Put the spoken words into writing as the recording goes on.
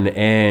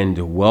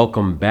And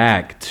welcome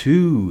back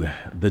to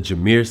the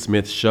Jameer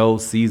Smith Show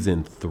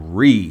Season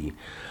 3.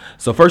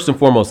 So first and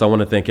foremost, I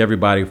want to thank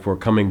everybody for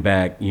coming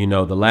back. You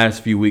know, the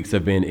last few weeks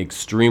have been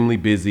extremely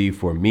busy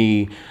for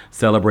me,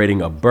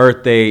 celebrating a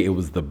birthday. It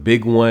was the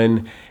big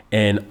one.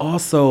 And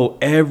also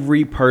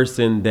every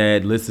person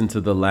that listened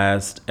to the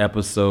last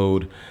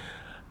episode.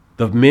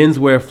 The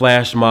menswear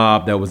flash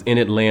mob that was in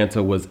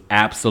Atlanta was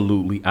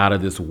absolutely out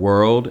of this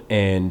world.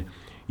 And,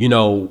 you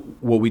know,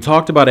 what we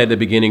talked about at the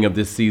beginning of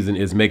this season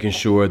is making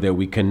sure that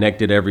we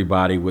connected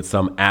everybody with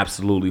some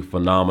absolutely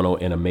phenomenal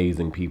and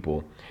amazing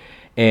people.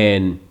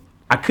 And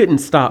I couldn't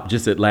stop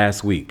just at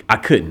last week. I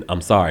couldn't.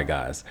 I'm sorry,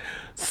 guys.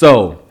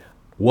 So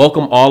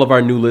welcome all of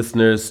our new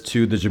listeners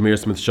to the Jameer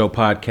Smith Show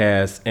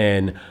podcast.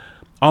 And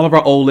all of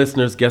our old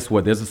listeners, guess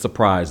what? There's a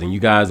surprise. And you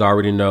guys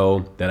already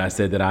know that I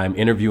said that I'm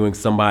interviewing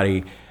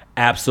somebody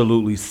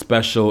absolutely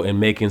special and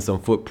making some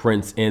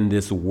footprints in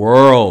this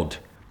world.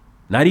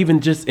 Not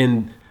even just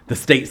in the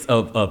states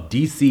of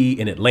DC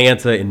and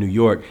Atlanta and New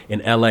York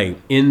and LA,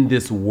 in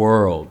this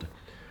world.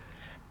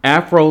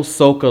 Afro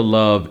Soca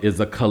Love is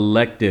a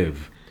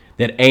collective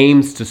that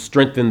aims to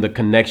strengthen the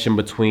connection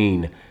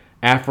between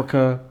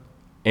Africa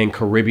and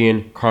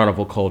Caribbean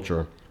carnival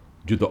culture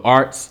through the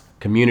arts,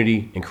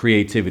 community, and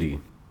creativity,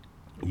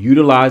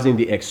 utilizing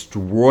the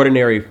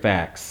extraordinary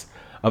facts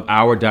of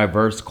our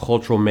diverse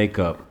cultural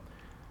makeup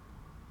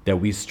that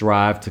we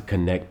strive to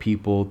connect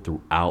people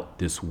throughout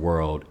this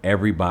world.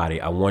 Everybody,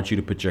 I want you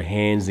to put your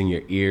hands and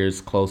your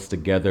ears close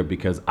together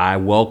because I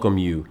welcome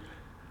you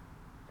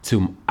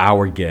to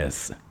our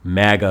guest,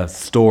 Maga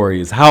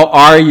Stories. How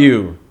are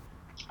you?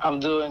 I'm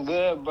doing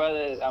good,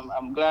 brother.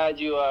 I'm glad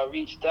you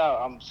reached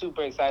out. I'm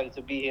super excited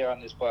to be here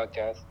on this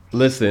podcast.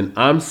 Listen,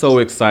 I'm so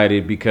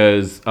excited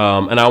because,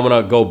 and I want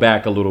to go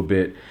back a little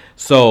bit.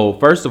 So,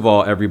 first of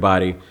all,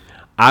 everybody,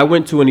 I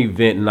went to an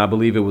event, and I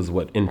believe it was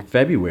in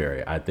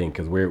February, I think,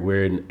 because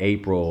we're in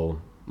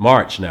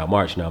March now.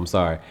 I'm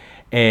sorry,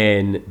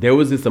 and there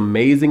was this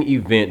amazing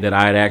event that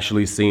I had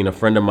actually seen. A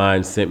friend of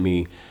mine sent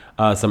me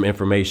some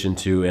information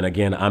to, and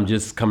again, I'm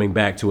just coming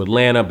back to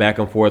Atlanta, back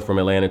and forth from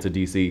Atlanta to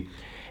DC,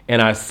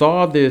 and I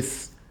saw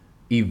this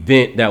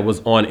event that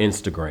was on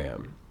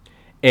Instagram.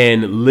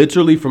 And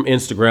literally from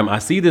Instagram, I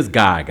see this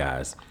guy,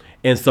 guys.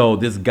 And so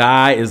this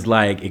guy is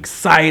like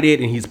excited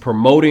and he's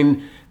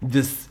promoting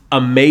this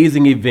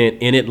amazing event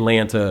in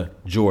Atlanta,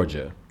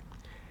 Georgia.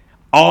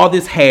 All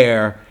this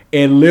hair,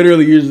 and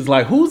literally you're just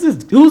like, who's this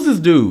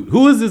dude?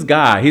 Who is this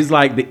guy? He's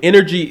like, the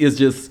energy is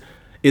just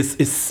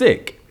it's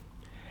sick.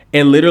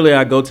 And literally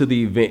I go to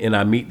the event and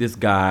I meet this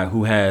guy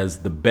who has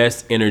the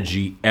best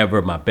energy ever.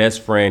 My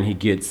best friend, he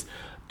gets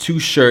 2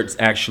 shirts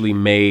actually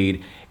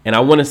made. And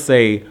I want to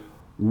say,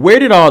 where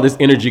did all this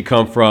energy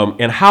come from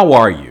and how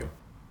are you?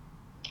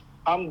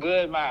 I'm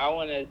good, man. I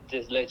want to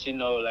just let you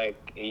know,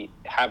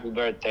 happy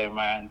birthday,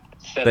 man.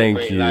 Thank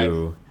Celebrate life.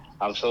 you.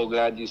 I'm so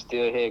glad you're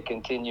still here,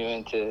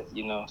 continuing to,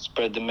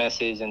 spread the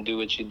message and do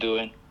what you're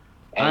doing.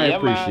 And I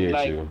yeah, man,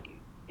 appreciate you.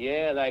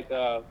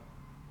 yeah,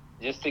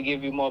 just to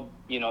give you more,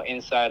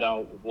 insight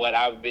on what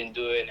I've been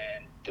doing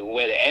and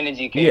where the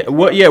energy came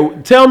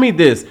from. Tell me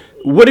this.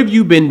 What have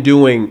you been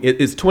doing?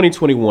 It's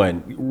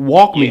 2021.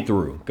 Walk me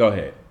through. Go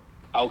ahead.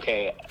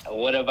 Okay,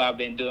 what have I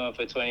been doing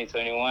for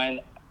 2021?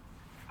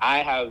 I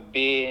have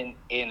been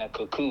in a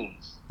cocoon.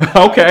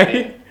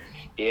 Okay.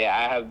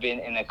 I have been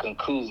in a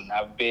cocoon.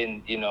 I've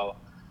been,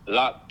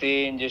 locked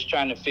in, just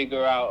trying to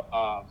figure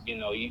out,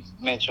 you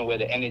mentioned where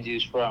the energy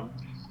is from.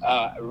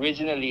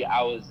 Originally,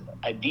 I was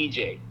a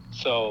DJ.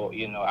 So,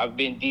 I've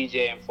been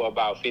DJing for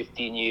about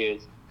 15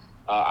 years.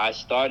 I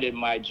started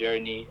my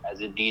journey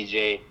as a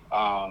DJ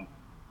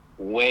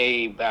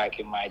way back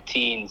in my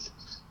teens,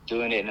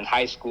 doing it in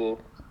high school.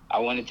 I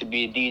wanted to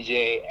be a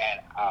DJ,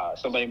 and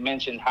somebody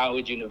mentioned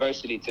Howard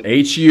University to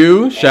me.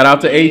 HU, shout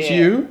out to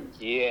HU.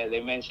 Yeah, they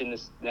mentioned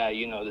this,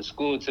 the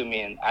school to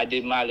me, and I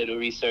did my little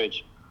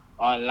research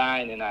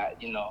online, and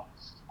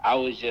I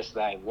was just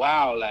like,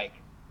 wow, like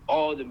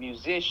all the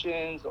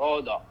musicians,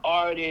 all the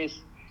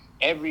artists,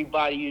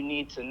 everybody you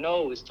need to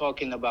know is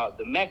talking about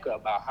the Mecca,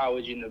 about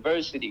Howard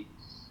University.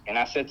 And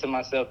I said to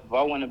myself, if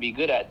I want to be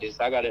good at this,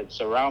 I got to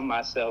surround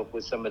myself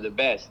with some of the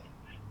best.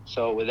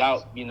 So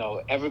without,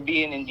 ever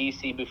being in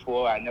DC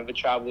before, I never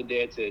traveled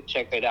there to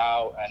check it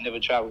out. I never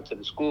traveled to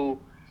the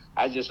school.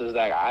 I just was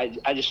like,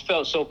 I just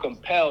felt so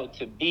compelled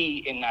to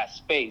be in that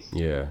space.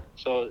 Yeah.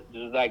 So it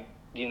was like,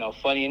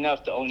 funny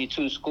enough, the only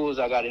 2 schools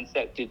I got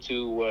accepted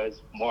to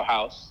was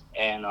Morehouse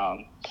and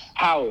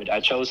Howard. I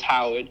chose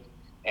Howard.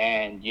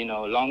 And,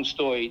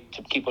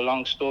 to keep a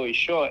long story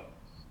short,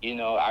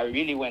 I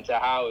really went to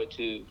Howard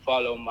to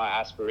follow my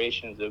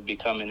aspirations of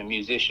becoming a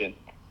musician.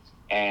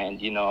 And,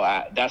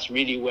 that's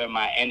really where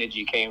my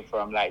energy came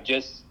from. Like,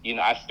 just,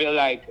 I feel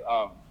like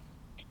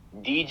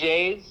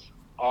DJs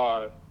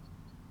are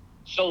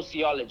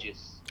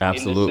sociologists.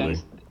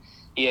 Absolutely.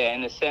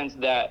 In the sense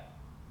that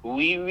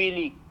we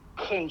really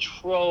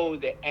control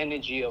the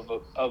energy of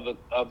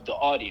the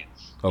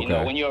audience.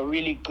 Okay. When you're a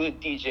really good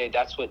DJ,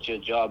 that's what your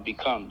job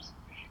becomes.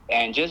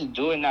 And just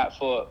doing that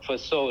for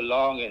so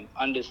long and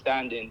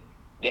understanding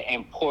the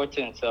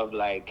importance of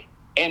like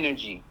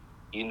energy,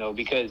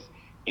 because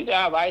you can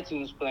have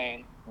iTunes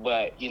playing,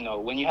 but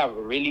when you have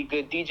a really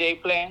good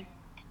DJ playing,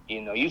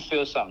 you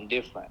feel something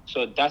different.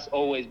 So that's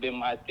always been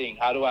my thing.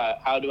 How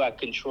do I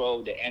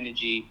control the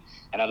energy?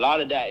 And a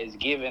lot of that is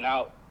giving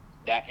out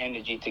that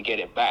energy to get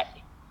it back.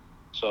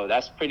 So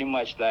that's pretty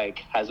much like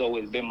has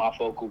always been my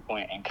focal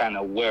point and kind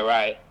of where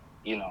I,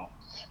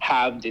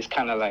 have this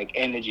kind of like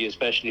energy,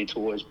 especially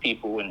towards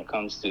people when it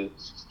comes to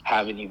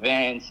having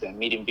events and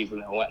meeting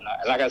people and whatnot.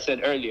 Like I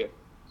said earlier,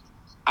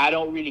 I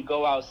don't really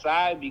go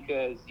outside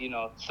because,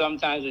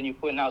 sometimes when you're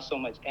putting out so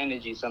much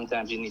energy,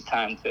 sometimes you need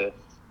time to,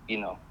 you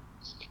know,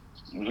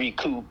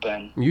 recoup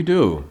and You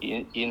do.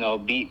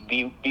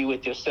 be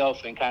with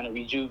yourself and kind of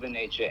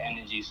rejuvenate your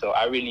energy. So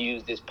I really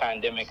used this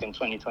pandemic in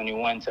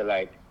 2021 to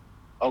like,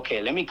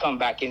 okay, let me come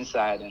back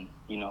inside and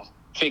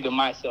figure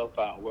myself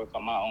out and work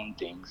on my own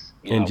things,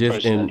 And just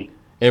personally.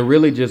 and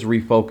really just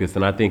refocus.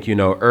 And I think,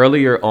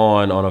 earlier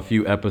on a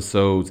few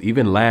episodes,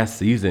 even last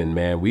season,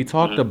 man, we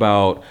talked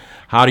about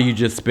how do you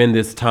just spend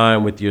this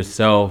time with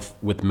yourself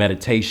with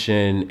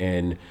meditation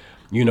and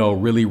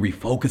really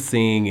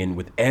refocusing, and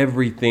with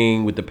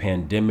everything with the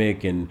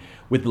pandemic and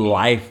with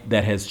life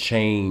that has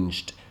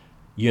changed.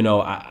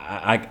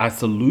 I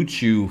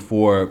salute you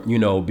for,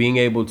 being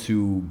able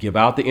to give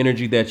out the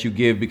energy that you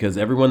give, because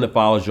everyone that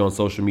follows you on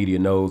social media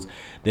knows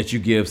that you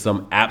give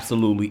some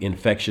absolutely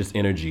infectious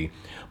energy.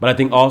 But I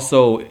think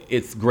also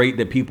it's great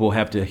that people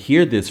have to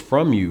hear this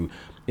from you,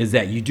 is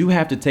that you do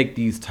have to take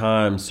these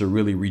times to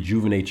really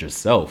rejuvenate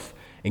yourself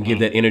and give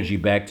that energy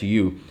back to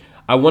you.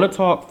 I want to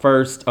talk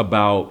first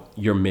about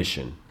your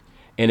mission.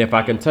 And if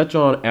I can touch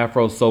on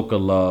Afro Soca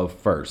Love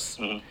first.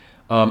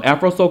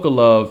 Afro Soca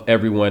Love,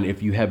 everyone,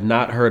 if you have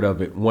not heard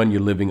of it, one, you're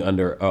living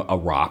under a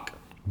rock.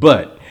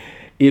 But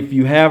if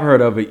you have heard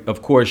of it,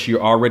 of course,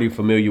 you're already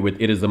familiar with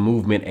it. Is a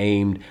movement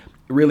aimed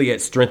really at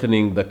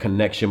strengthening the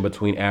connection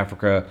between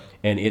Africa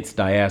and its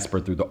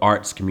diaspora through the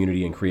arts,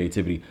 community, and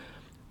creativity.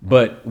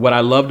 But what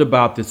I loved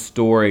about this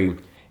story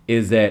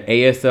is that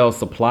ASL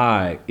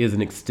Supply is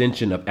an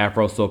extension of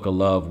Afro Soca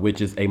Love, which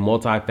is a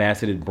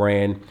multifaceted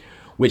brand,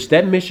 which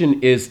that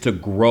mission is to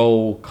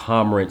grow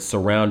commerce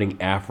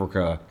surrounding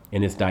Africa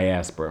and its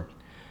diaspora.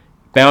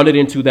 Founded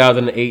in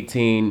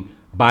 2018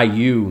 by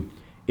you,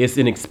 it's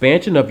an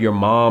expansion of your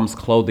mom's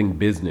clothing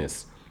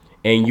business.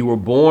 And you were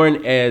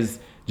born as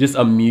just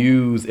a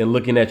muse and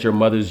looking at your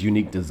mother's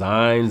unique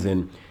designs.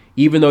 And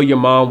even though your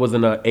mom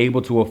wasn't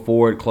able to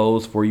afford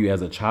clothes for you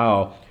as a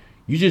child,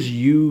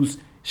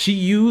 she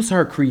used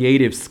her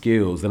creative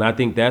skills. And I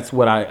think that's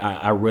what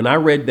when I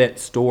read that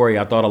story,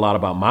 I thought a lot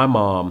about my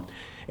mom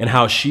and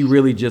how she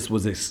really just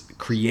was as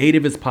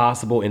creative as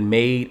possible and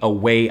made a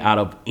way out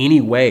of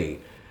any way.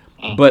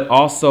 But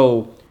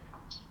also,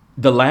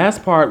 the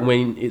last part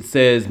when it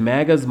says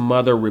Maga's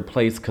mother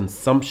replaced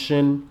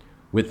consumption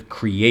with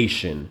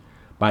creation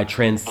by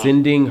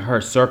transcending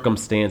her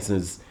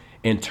circumstances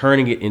and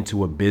turning it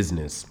into a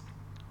business.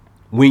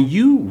 When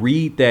you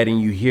read that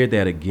and you hear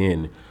that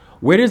again,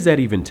 where does that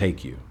even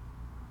take you?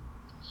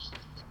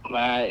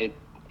 Man,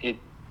 it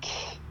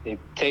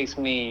takes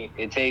me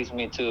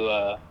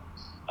to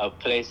a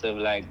place of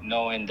like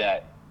knowing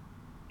that,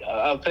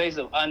 a place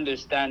of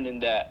understanding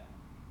that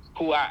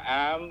who I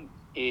am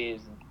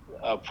is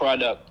a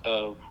product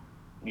of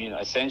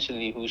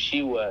essentially who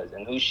she was,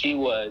 and who she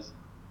was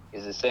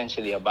is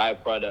essentially a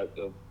byproduct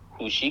of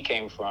who she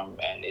came from,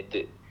 and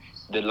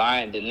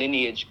the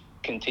lineage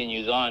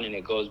continues on, and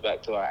it goes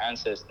back to our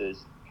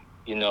ancestors,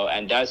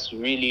 and that's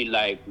really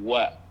like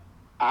what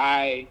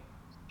I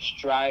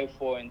strive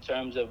for in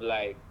terms of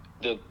like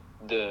the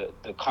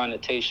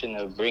connotation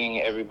of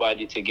bringing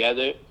everybody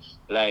together.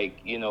 Like,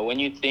 when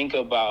you think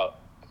about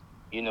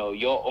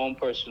your own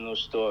personal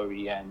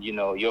story, and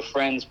your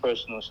friends'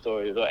 personal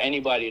stories, or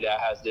anybody that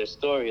has their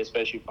story,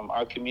 especially from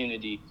our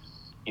community,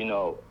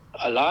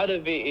 a lot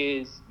of it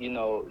is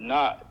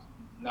not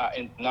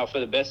for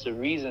the best of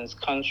reasons,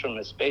 comes from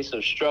a space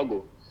of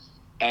struggle.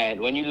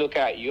 And when you look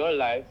at your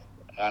life,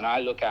 and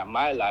I look at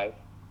my life,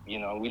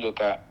 we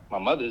look at my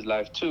mother's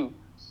life too,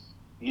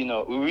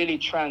 we're really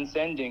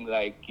transcending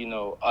like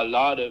a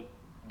lot of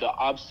the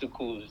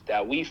obstacles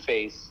that we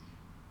face,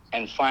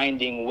 and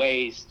finding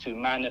ways to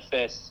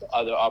manifest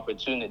other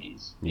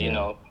opportunities,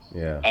 Yeah.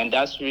 and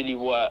that's really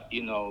what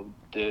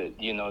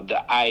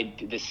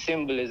the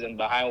symbolism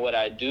behind what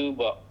I do.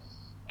 But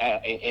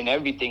in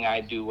everything I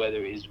do,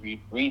 whether it's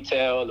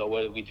retail or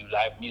whether we do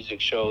live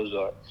music shows,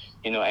 or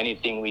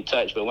anything we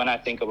touch. But when I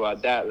think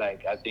about that,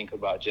 like, I think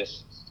about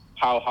just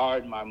how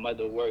hard my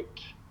mother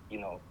worked,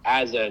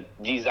 as a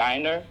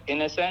designer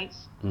in a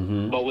sense,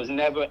 but was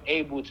never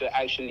able to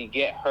actually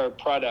get her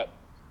product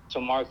to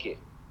market.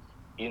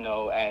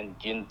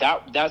 And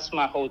that's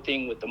my whole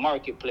thing with the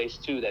marketplace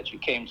too, that you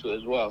came to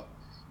as well.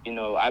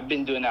 I've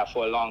been doing that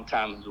for a long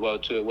time as well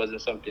too. It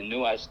wasn't something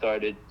new I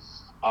started,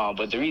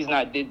 but the reason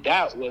I did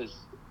that was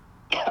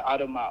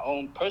out of my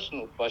own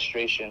personal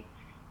frustration.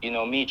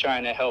 Me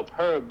trying to help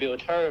her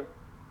build her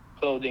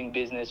clothing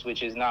business,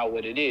 which is now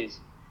what it is.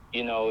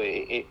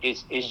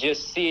 It's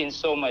just seeing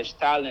so much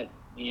talent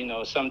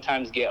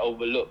sometimes get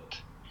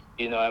overlooked.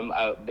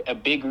 A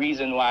big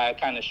reason why I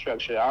kind of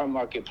structured our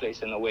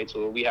marketplace in a way to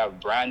where we have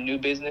brand new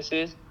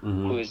businesses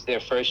who is their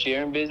first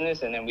year in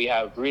business, and then we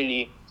have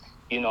really,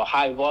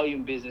 high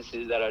volume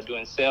businesses that are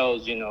doing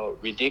sales,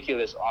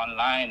 ridiculous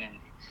online,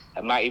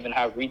 and might even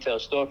have retail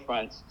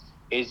storefronts,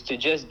 is to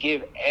just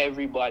give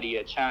everybody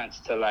a chance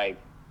to like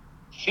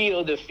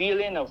feel the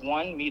feeling of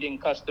one, meeting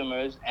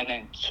customers, and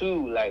then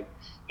two, like,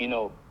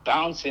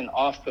 bouncing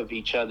off of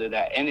each other,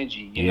 that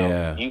energy.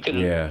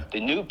 The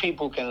new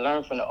people can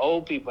learn from the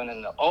old people, and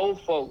then the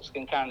old folks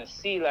can kind of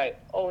see like,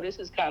 oh, this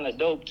is kind of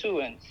dope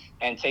too,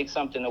 and take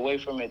something away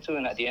from it too.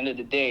 And at the end of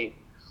the day,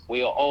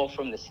 we are all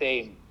from the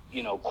same,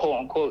 quote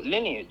unquote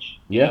lineage,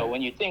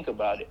 when you think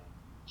about it.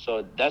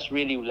 So that's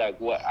really like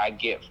what I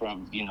get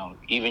from,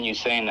 even you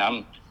saying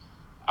that.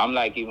 I'm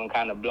like even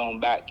kind of blown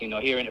back,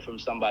 hearing it from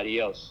somebody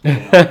else.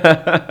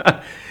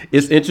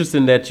 It's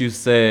interesting that you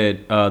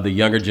said the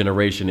younger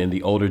generation and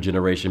the older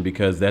generation,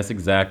 because that's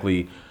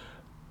exactly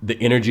the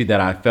energy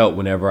that I felt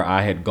whenever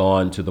I had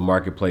gone to the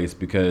marketplace,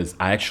 because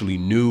I actually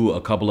knew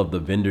a couple of the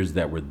vendors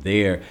that were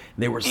there.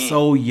 They were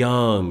so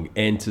young,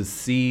 and to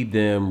see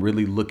them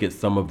really look at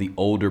some of the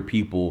older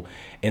people,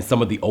 and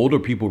some of the older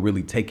people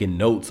really taking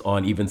notes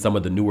on even some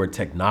of the newer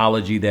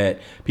technology that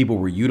people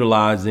were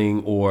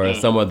utilizing, or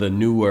some of the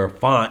newer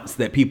fonts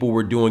that people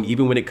were doing,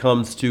 even when it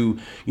comes to,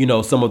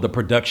 some of the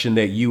production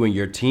that you and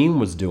your team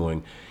was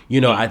doing.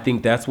 I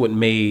think that's what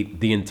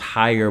made the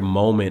entire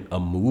moment a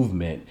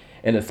movement.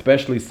 And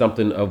especially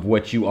something of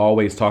what you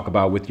always talk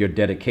about with your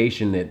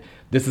dedication, that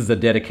this is a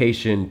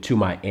dedication to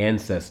my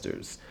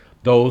ancestors,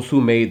 those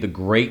who made the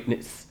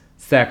greatness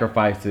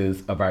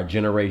sacrifices of our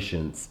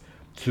generations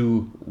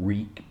to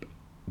reap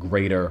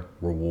greater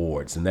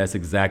rewards. And that's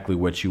exactly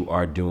what you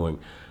are doing.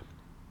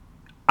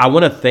 I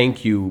want to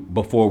thank you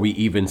before we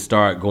even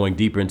start going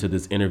deeper into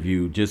this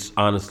interview, just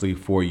honestly,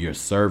 for your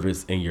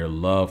service and your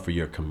love for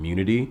your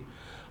community.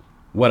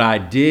 What I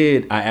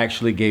did, I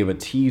actually gave a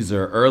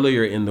teaser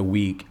earlier in the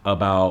week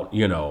about,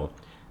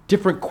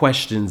 different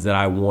questions that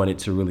I wanted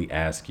to really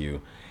ask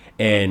you.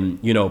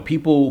 And,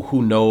 people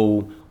who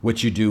know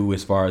what you do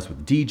as far as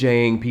with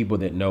DJing, people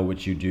that know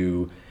what you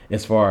do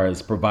as far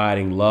as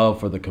providing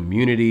love for the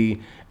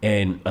community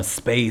and a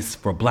space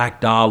for Black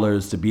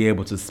dollars to be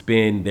able to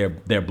spend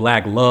their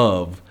Black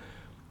love.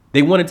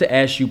 They wanted to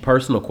ask you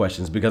personal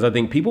questions, because I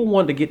think people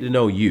want to get to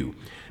know you,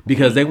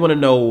 because they want to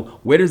know,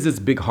 where does this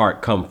big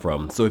heart come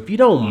from? So if you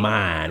don't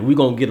mind, we're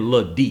going to get a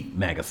little deep,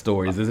 Maga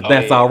Stories, if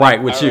that's all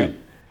right with you.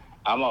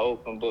 I'm an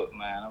open book,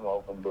 man. I'm an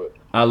open book.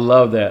 I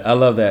love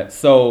that.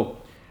 So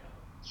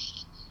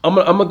I'm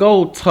gonna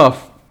go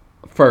tough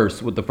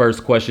first with the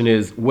first question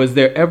is, was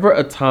there ever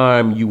a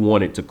time you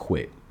wanted to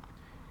quit?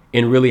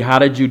 And really, how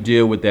did you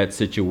deal with that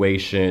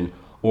situation?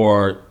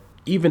 Or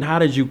even how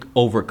did you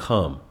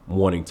overcome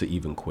wanting to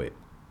even quit?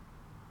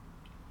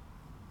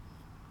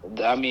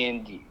 I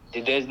mean,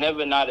 there's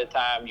never not a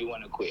time you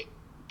want to quit.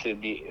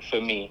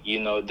 For me,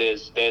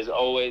 there's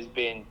always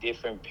been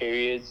different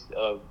periods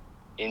of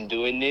in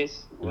doing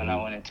this when I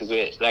wanted to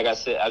quit. Like I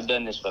said, I've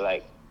done this for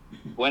like,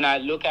 when I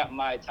look at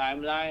my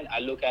timeline, I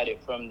look at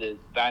it from the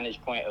vantage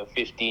point of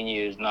 15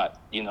 years, not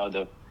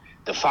the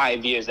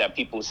 5 years that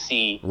people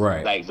see,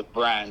 right, like the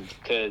brand.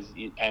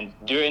 And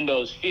during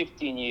those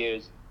 15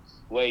 years,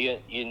 where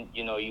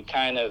you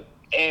kind of,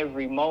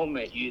 every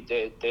moment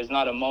there's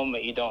not a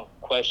moment you don't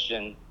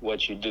question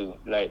what you do.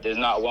 Like, there's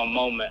not one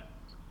moment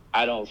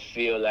I don't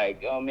feel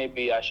like, oh,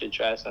 maybe I should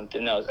try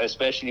something else,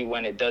 especially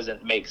when it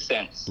doesn't make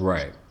sense.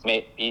 Right.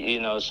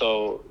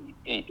 So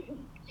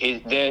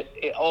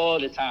all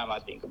the time I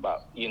think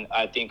about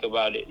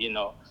it,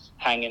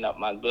 hanging up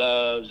my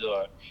gloves,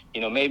 or,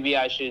 maybe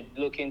I should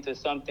look into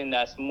something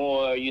that's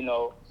more,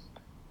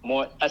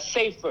 more a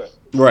safer.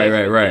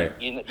 Right.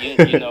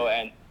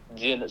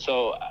 And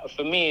so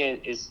for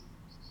me,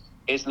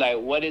 it's like,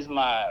 what is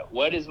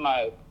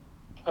my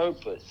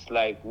purpose?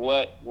 Like,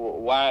 what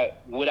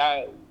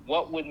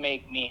would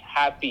make me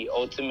happy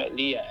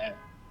ultimately? And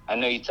I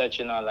know you're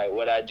touching on like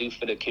what I do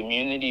for the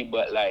community,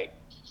 but like,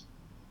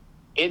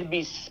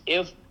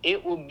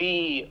 it would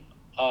be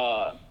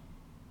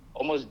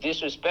almost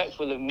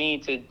disrespectful of me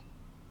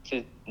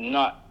to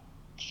not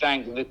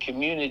thank the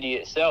community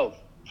itself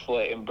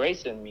for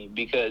embracing me,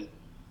 because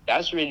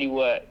that's really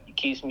what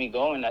keeps me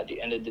going at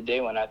the end of the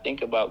day. When I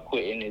think about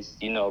quitting, is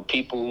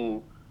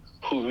people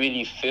who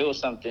really feel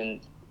something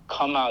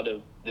come out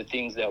of the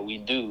things that we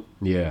do.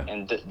 Yeah.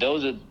 And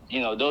those are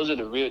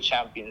the real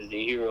champions,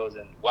 the heroes,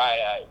 and why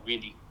I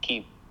really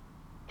keep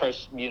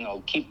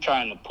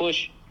trying to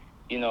push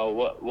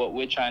what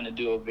we're trying to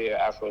do over here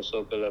at Afro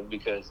Soca Love,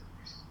 because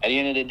at the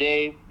end of the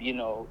day,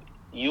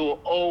 you'll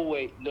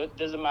always,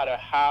 doesn't matter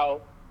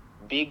how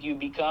big you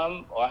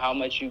become or how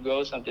much you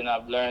grow. Something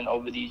I've learned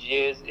over these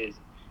years is,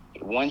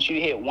 once you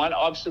hit one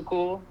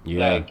obstacle, you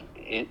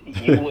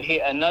will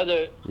hit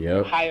another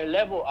higher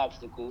level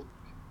obstacle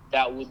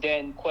that would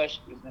then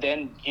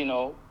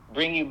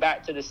bring you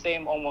back to the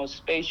same almost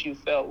space you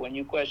felt when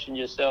you questioned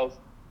yourself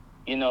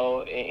in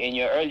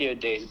your earlier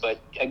days. But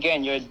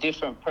again, you're a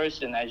different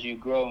person as you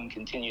grow and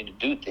continue to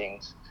do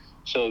things.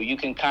 So you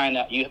kind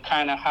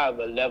of have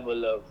a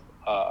level of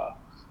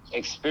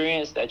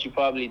experience that you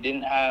probably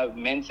didn't have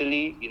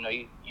mentally.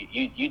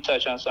 You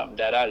touch on something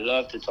that I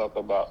love to talk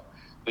about,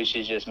 which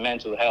is just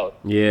mental health.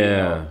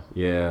 Yeah,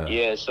 yeah.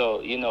 Yeah,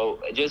 so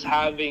just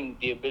having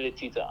the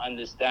ability to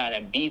understand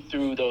and be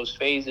through those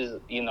phases,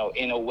 in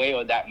a way,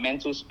 or that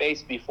mental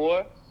space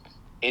before,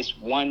 it's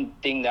one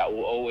thing that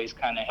will always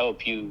kind of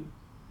help you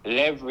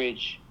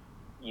leverage,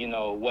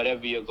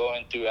 whatever you're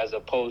going through, as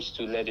opposed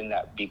to letting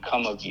that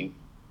become of you.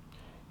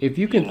 If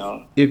you You can,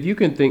 know, if you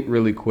can think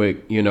really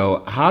quick,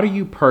 how do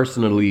you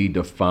personally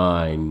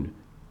define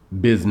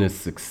business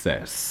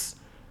success?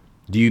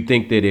 Do you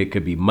think that it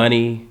could be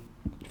money,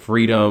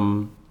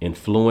 freedom,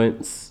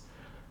 influence,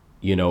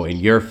 in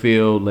your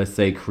field, let's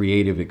say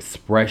creative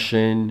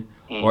expression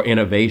or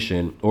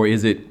innovation, or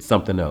is it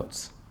something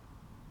else?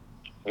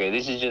 okay,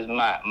 this is just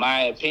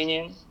my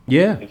opinion.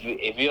 Yeah.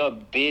 If your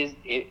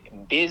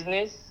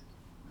business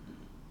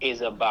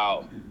is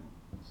about,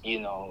 you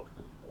know,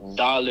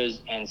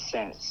 dollars and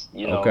cents.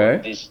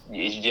 Okay. This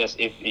is just,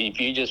 if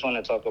you just want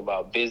to talk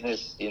about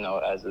business,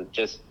 as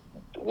just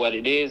what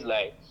it is,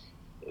 like,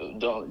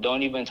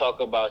 don't even talk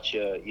about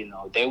your,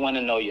 they want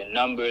to know your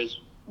numbers.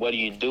 What are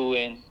you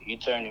doing? You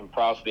turning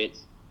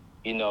profits.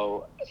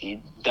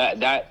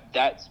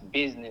 That's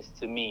business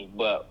to me.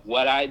 But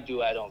what I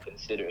do, I don't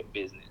consider it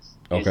business.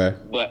 Okay.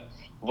 But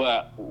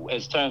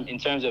in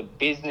terms of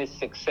business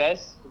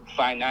success,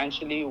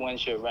 financially,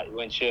 once you're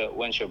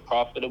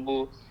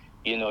profitable,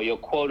 you're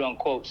quote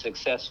unquote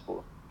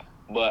successful.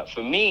 But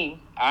for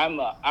me, I'm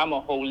a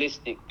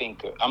holistic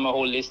thinker. I'm a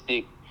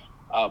holistic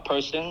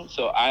person.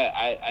 So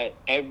I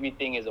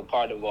everything is a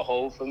part of a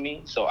whole for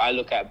me. So I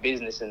look at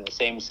business in the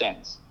same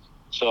sense.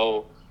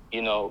 So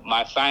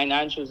my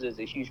financials is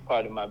a huge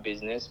part of my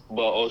business,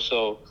 but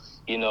also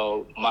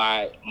the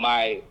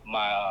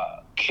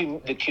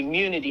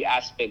community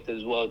aspect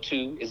as well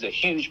too is a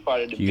huge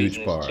part of the Huge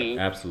business part. too,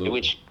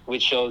 Absolutely.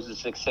 which shows the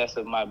success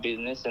of my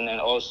business. And then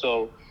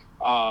also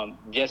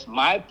just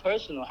my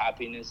personal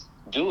happiness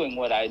doing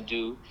what I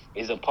do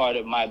is a part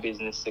of my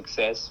business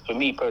success for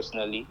me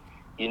personally.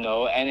 And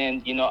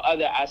then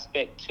other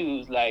aspect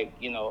too is like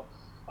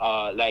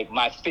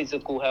my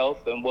physical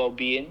health and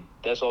well-being.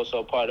 That's also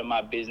a part of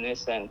my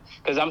business, and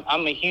because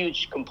I'm a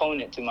huge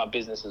component to my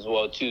business as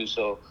well too.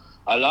 So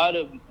a lot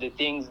of the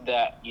things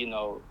that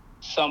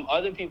some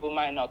other people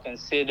might not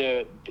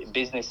consider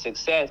business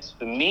success,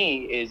 for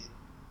me is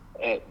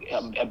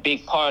a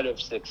big part of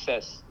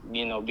success.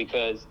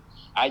 Because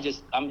I'm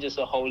just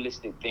a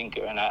holistic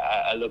thinker, and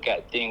I look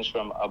at things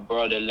from a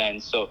broader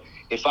lens. So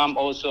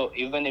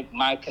even if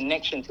my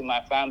connection to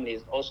my family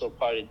is also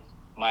part of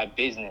my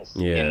business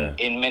Yeah.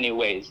 in many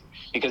ways,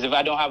 because if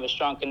I don't have a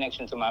strong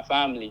connection to my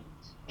family,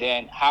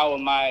 then how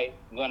am I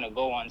going to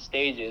go on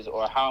stages,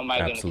 or how am I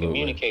going to Absolutely.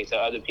 communicate to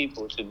other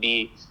people to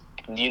be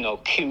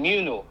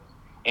communal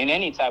in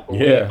any type of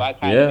way, if Yeah. I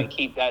can't Yeah. even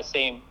keep that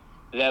same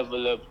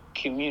level of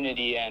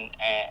community and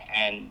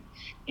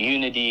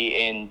unity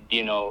in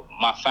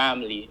my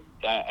family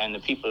and the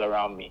people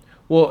around me.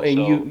 Well, and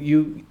you So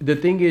you the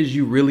thing is,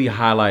 you really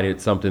highlighted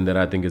something that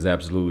I think is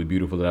absolutely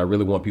beautiful, that I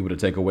really want people to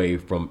take away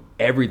from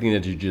everything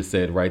that you just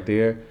said right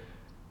there.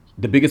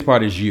 The biggest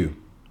part is you.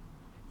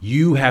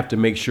 You have to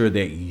make sure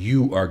that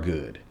you are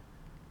good.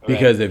 right.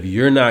 Because if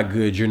you're not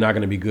good, you're not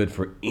going to be good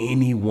for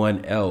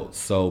anyone else.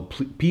 So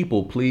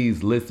people,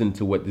 please listen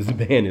to what this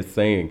man is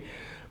saying.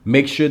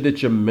 Make sure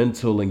that your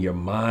mental and your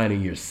mind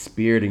and your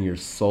spirit and your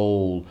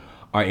soul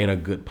are in a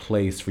good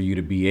place for you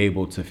to be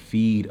able to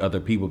feed other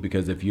people.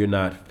 Because if you're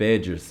not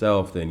fed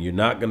yourself, then you're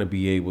not going to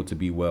be able to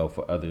be well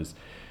for others.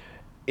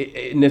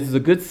 And this is a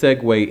good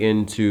segue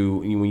into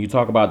when you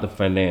talk about the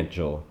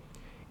financial.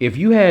 If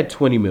you had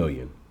 20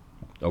 million,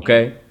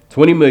 okay,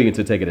 20 million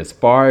to take it as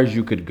far as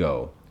you could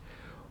go,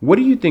 what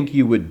do you think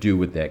you would do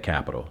with that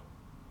capital?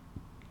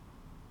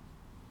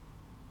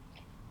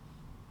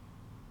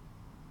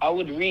 I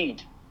would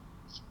read.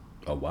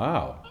 Oh,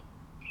 wow.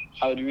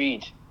 I would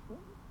read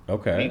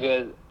Okay.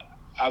 because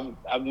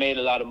I've made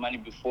a lot of money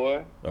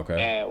before,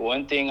 Okay. and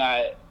one thing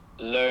I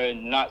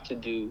learned not to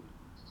do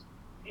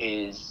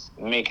is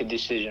make a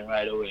decision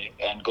right away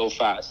and go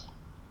fast.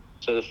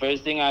 So the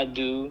first thing I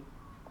do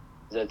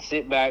is I'd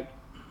sit back.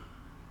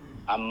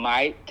 I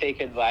might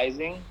take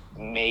advising,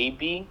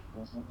 maybe.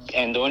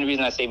 And the only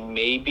reason I say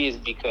maybe is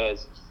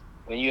because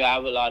when you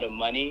have a lot of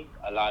money,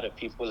 a lot of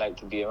people like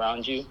to be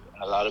around you,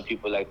 and a lot of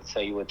people like to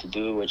tell you what to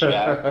do, what you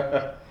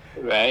have,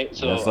 right? That's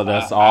So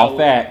that's I all would,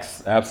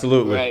 facts.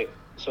 Absolutely. right.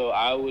 So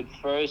I would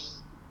first,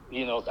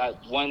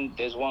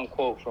 there's one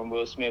quote from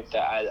Will Smith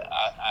that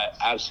I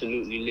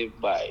absolutely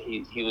live by.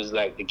 He was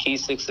like, the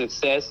keys to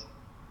success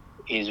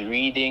is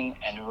reading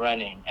and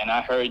running. And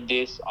I heard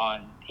this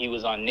he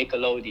was on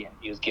Nickelodeon.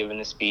 He was giving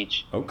a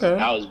speech. And Okay.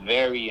 I was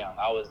very young.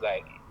 I was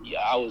like, yeah,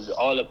 I was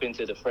all up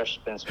into the Fresh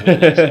Prince of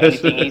Bel-Air. So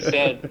anything he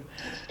said,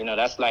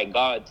 that's like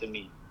God to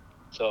me.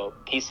 So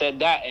he said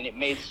that, and it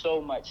made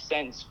so much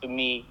sense for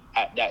me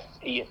at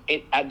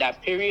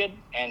that period,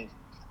 and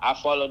I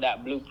follow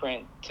that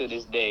blueprint to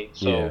this day.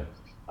 Yeah.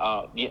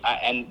 So,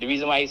 and the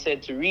reason why he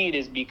said to read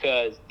is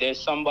because there's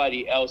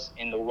somebody else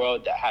in the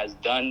world that has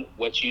done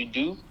what you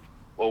do,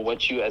 or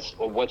what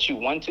you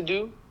want to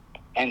do,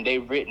 and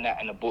they've written that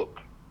in a book.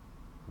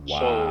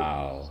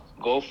 Wow. So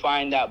go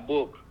find that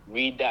book,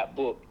 read that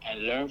book,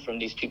 and learn from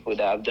these people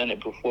that have done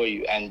it before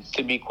you. And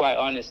to be quite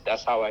honest,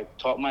 that's how I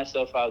taught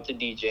myself how to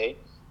DJ.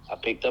 I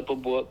picked up a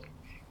book.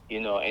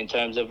 In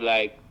terms of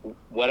like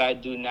what I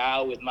do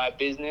now with my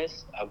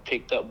business, I've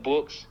picked up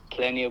books,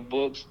 plenty of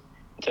books.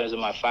 In terms of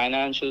my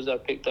financials,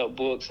 I've picked up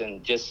books,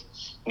 and just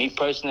me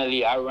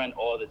personally, I run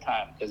all the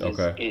time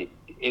because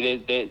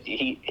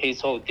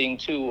his whole thing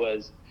too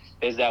was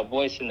there's that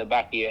voice in the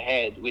back of your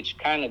head, which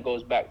kind of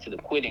goes back to the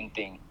quitting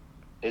thing.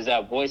 There's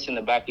that voice in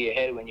the back of your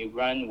head when you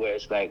run where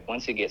it's like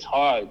once it gets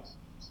hard,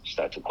 you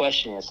start to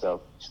question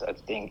yourself. You start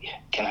to think,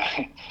 can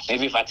I,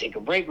 maybe if I take a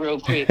break real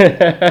quick, get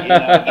back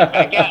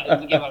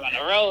out, get back on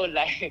the road,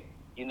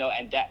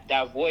 and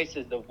that voice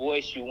is the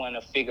voice you want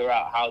to figure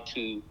out how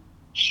to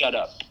shut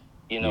up,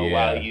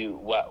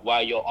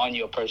 while you're on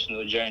your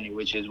personal journey,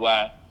 which is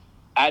why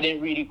I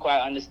didn't really quite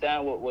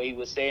understand what he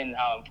was saying and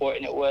how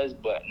important it was.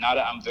 But now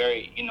that now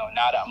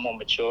that I'm more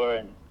mature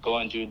and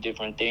going through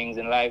different things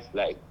in life,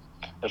 like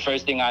the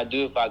first thing I'd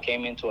do if I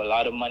came into a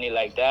lot of money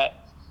like that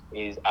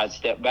is I'd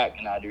step back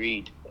and I'd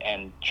read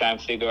and try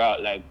and figure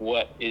out like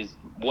what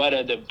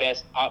are the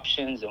best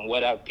options and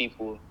what are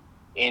people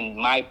in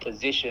my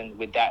position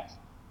with that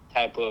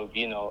type of,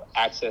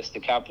 access to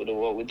capital,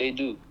 what would they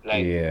do?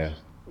 Like,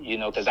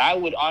 because I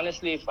would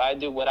honestly, if I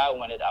did what I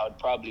wanted, I would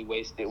probably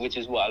waste it, which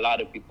is what a lot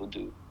of people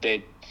do.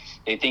 They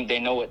think they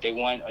know what they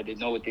want or they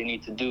know what they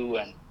need to do,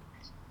 and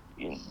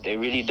they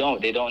really don't.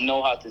 They don't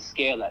know how to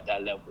scale at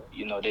that level.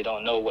 They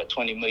don't know what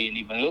 20 million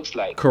even looks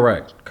like.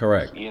 Correct.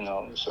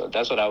 So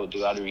that's what I would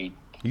do. I'd read.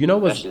 You know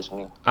what? That's just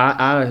me.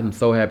 I am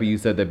so happy you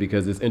said that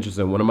because it's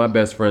interesting. One of my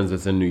best friends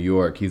that's in New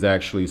York, he's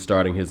actually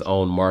starting his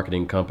own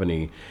marketing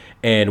company.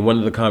 And one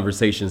of the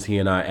conversations he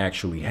and I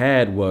actually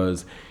had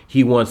was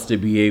he wants to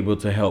be able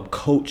to help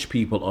coach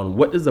people on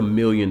what does $1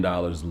 million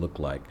look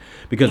like.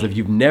 Because if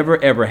you've never,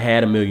 ever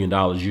had $1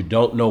 million, you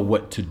don't know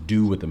what to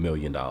do with $1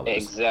 million.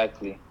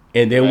 Exactly.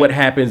 And then what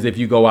happens if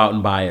you go out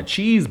and buy a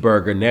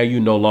cheeseburger? Now you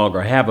no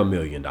longer have $1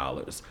 million.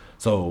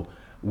 So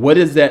what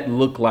does that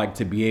look like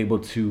to be able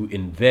to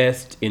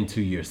invest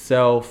into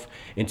yourself,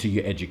 into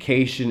your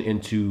education,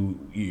 into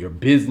your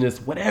business,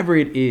 whatever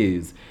it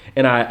is?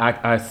 And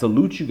I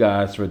salute you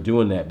guys for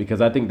doing that, because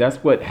I think that's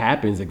what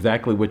happens.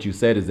 Exactly what you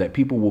said is that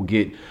people will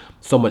get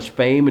so much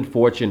fame and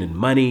fortune and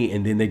money,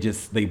 and then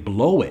they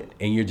blow it.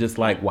 And you're just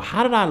like, well,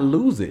 how did I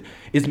lose it?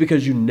 It's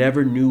because you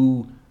never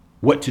knew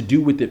what to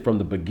do with it from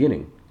the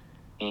beginning.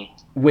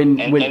 When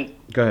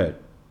go ahead.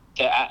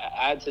 To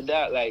add to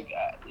that, like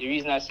the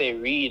reason I say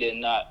read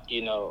and not,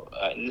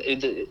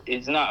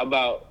 it's not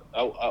about.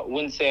 I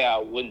wouldn't say I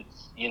wouldn't,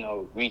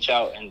 reach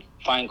out and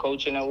find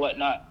coaching and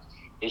whatnot.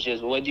 It's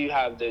just what do you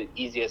have the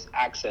easiest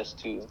access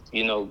to,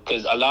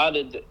 because a lot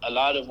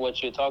of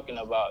what you're talking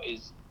about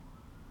is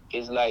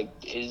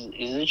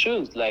the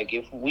truth. Like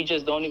if we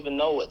just don't even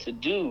know what to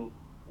do,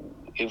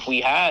 if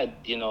we had,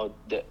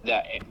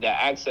 that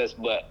access,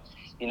 but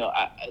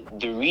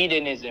the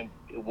reading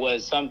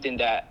was something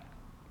that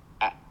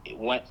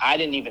when I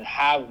didn't even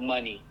have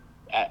money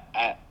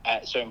at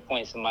certain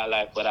points in my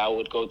life, but I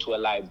would go to a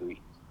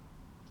library,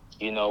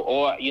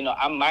 or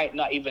I might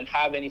not even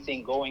have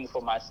anything going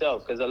for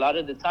myself, because a lot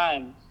of the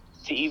time,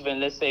 to even,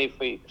 let's say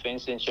for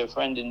instance, your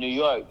friend in New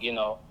York,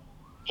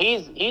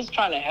 he's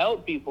trying to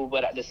help people,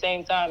 but at the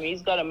same time,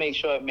 he's got to make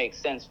sure it makes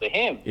sense for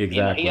him.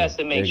 Exactly. He has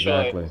to make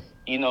sure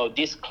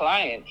this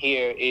client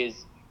here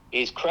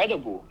is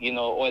credible,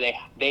 or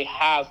they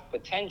have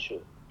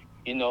potential.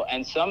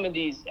 And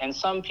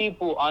some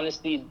people,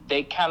 honestly,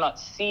 they cannot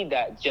see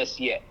that just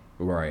yet.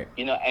 Right.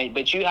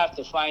 But you have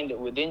to find it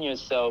within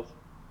yourself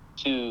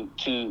to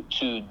do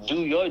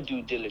your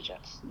due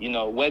diligence.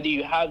 Whether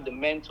you have the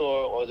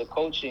mentor or the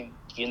coaching,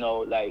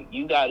 like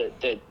you got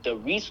the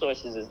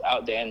resources is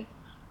out there. And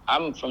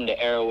I'm from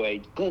the era where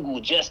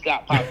Google just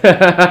got popular.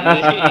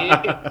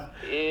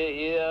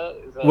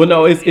 So well,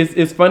 no,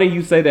 it's funny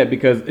you say that,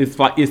 because it's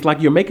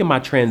like you're making my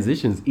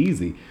transitions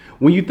easy.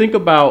 When you think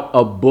about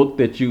a book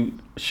that you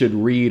should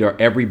read or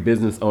every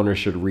business owner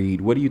should read,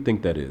 what do you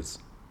think that is?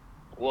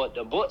 Well,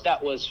 the book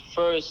that was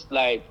first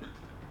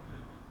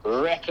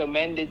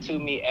recommended to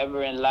me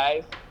ever in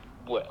life,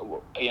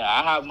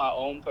 I have my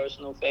own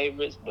personal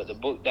favorites, but the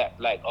book that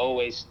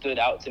always stood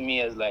out to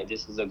me as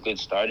this is a good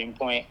starting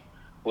point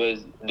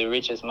was The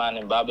Richest Man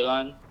in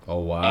Babylon. Oh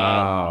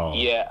wow!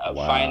 And, a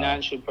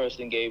financial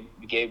person gave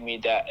me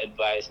that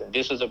advice, and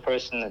this was a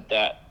person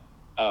that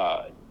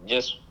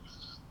just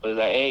was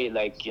like, hey,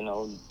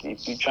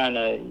 if you're trying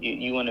to,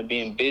 you want to be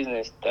in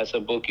business, that's a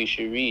book you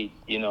should read,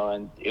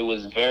 and it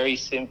was very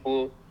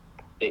simple.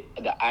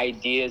 The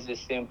ideas is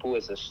simple.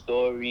 It's a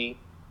story,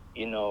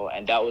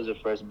 and that was the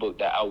first book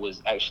that I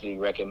was actually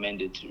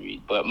recommended to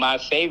read. But my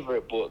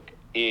favorite book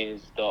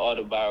is the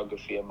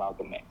autobiography of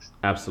Malcolm X.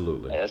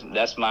 Absolutely.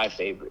 That's my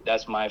favorite.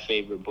 That's my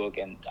favorite book.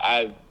 And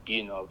if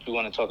you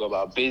want to talk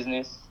about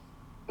business,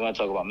 you want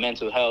to talk about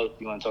mental health,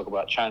 you want to talk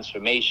about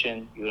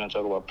transformation, you want to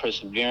talk about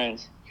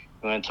perseverance,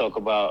 you want to talk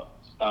about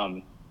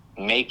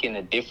making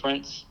a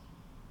difference.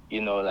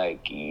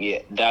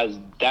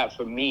 That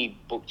for me,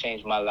 book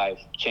changed my life,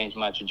 changed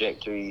my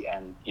trajectory,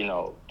 and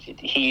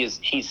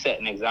he set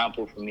an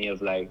example for me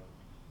of like,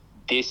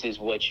 this is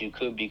what you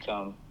could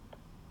become,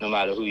 no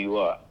matter who you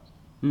are.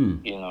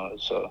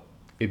 So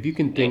if you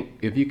can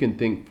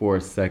think for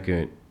a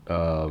second,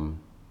 on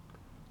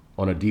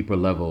a deeper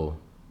level,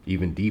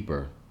 even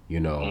deeper,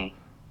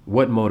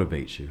 what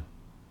motivates you?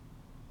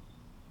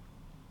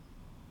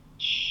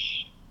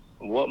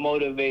 What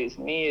motivates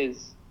me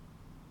is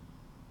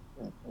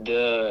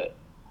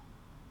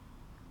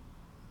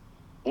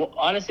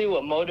honestly,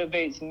 what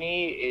motivates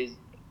me is,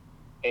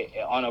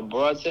 on a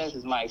broad sense,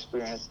 is my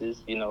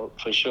experiences,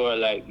 for sure,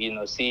 like,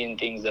 seeing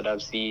things that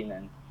I've seen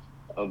and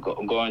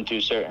going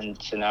through certain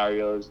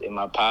scenarios in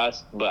my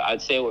past. But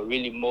I'd say what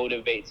really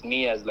motivates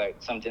me, as like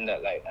something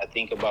that like I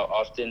think about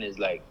often, is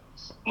like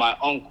my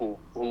uncle,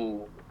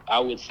 who I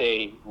would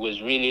say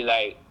was really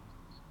like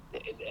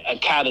a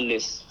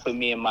catalyst for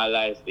me in my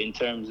life, in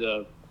terms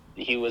of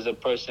he was a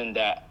person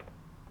that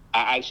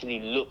I actually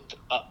looked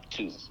up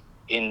to,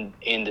 in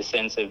the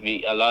sense of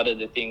a lot of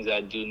the things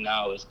I do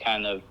now is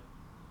kind of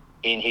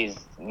in his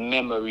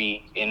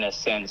memory, in a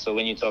sense. So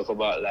when you talk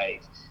about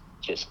like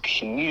just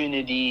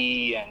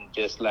community and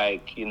just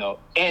like,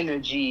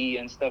 energy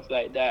and stuff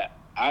like that,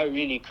 I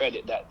really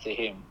credit that to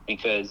him,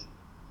 because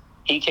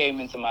he came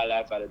into my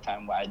life at a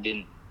time where I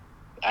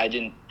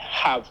didn't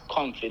have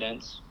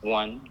confidence,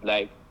 one,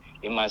 like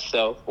in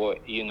myself, or,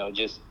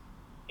 just,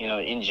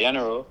 in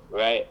general,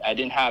 right? I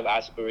didn't have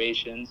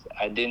aspirations.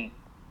 I didn't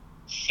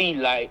see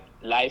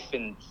life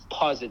in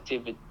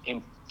positivity.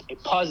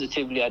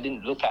 Positively, I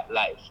didn't look at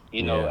life,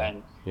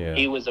 and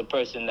he was a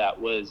person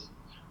that was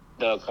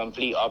the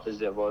complete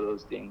opposite of all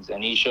those things.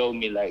 And he showed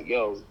me like,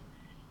 yo,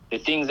 the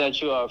things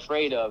that you are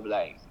afraid of,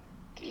 like,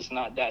 it's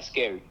not that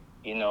scary,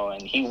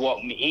 and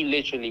he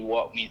literally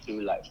walked me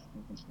through life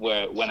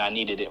when I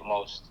needed it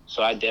most.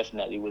 So I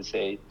definitely would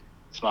say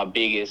it's my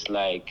biggest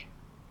like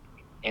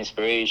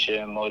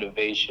inspiration,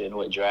 motivation.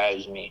 What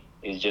drives me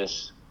is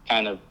just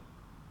kind of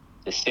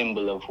the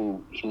symbol of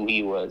who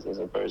he was as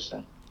a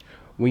person.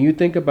 When you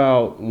think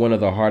about one of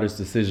the hardest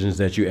decisions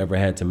that you ever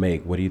had to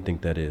make, what do you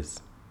think that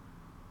is?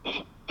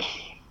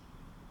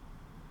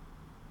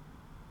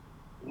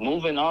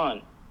 Moving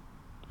on.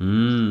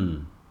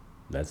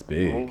 That's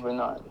big. Moving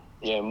on.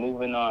 Yeah,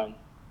 moving on.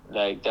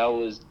 Like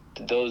those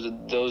are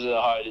the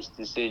hardest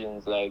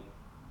decisions. Like,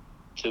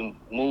 to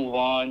move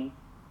on,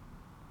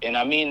 and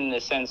I mean in the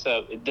sense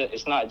of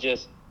it's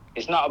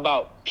not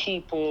about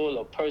people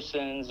or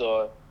persons,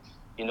 or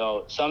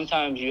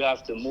sometimes you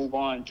have to move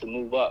on to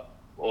move up,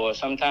 or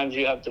sometimes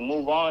you have to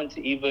move on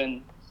to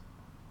even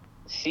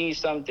see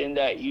something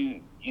that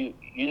you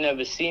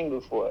never seen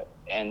before.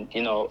 And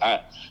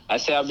I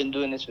say I've been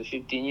doing this for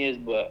 15 years,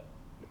 but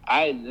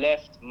I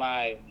left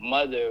my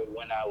mother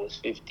when I was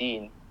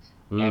 15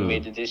 and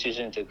made the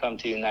decision to come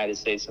to the United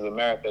States of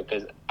America,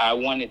 because I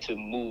wanted to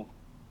move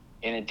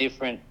in a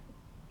different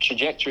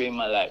trajectory in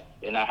my life,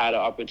 and I had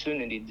an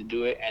opportunity to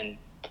do it. And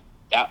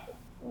that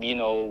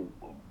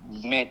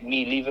meant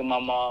me leaving my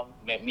mom,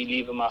 meant me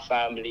leaving my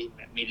family,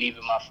 meant me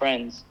leaving my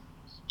friends,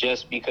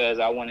 just because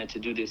I wanted to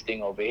do this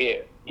thing over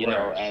here,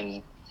 Right.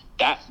 And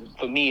that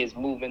for me is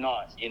moving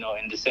on, in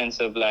the sense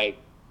of like,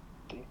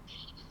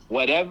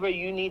 whatever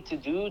you need to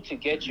do to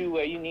get you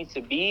where you need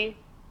to be,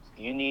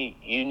 you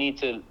need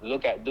to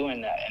look at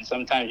doing that. And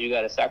sometimes you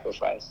got to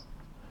sacrifice.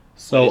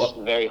 So but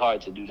it's very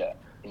hard to do that.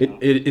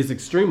 It is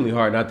extremely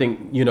hard. And I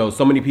think,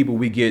 so many people,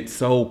 we get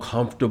so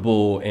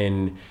comfortable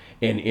and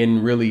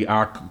in really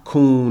our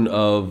cocoon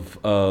of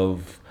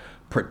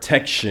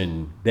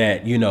protection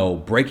that,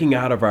 breaking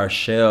out of our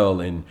shell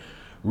and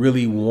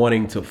really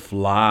wanting to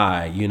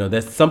fly,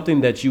 that's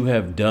something that you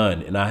have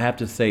done. And I have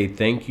to say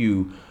thank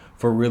you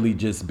for really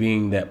just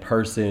being that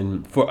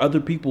person for other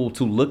people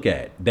to look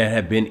at that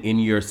have been in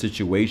your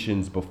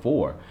situations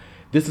before.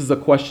 This is a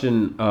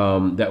question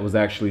that was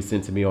actually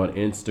sent to me on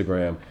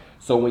Instagram.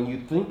 So when you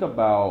think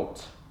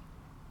about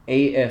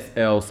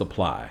ASL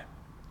Supply,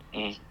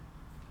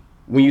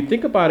 when you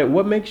think about it,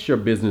 what makes your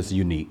business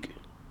unique?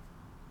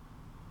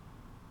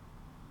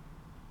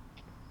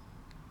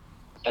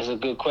 That's a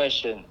good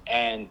question.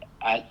 And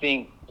I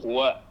think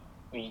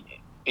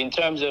in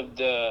terms of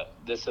the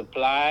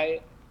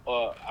supply,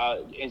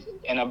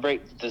 and I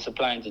break the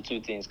supply into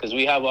two things, because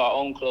we have our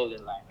own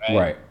clothing line, right?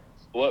 Right.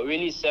 What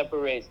really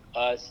separates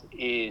us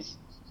is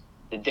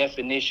the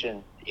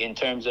definition, in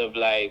terms of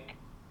like,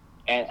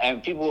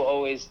 and people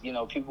always,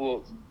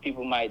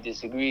 people might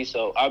disagree.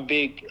 So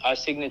our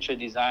signature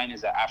design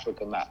is an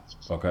Africa map.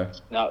 Okay.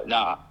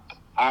 Now,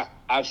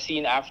 I've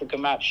seen Africa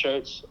map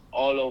shirts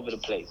all over the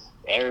place.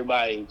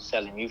 Everybody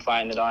selling. You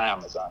find it on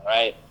Amazon,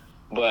 right?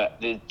 But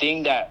the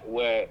thing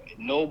where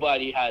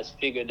nobody has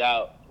figured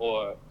out,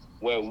 or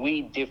where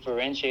we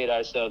differentiate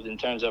ourselves in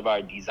terms of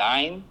our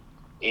design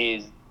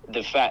is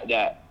the fact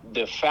that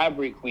the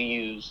fabric we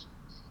use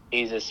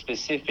is a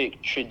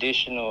specific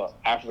traditional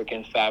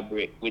African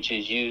fabric, which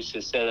is used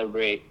to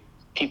celebrate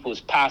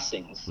people's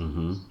passings,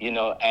 you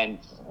know, and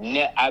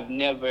I've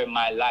never in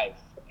my life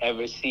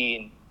ever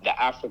seen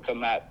the Africa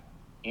map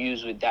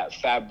used with that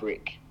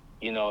fabric,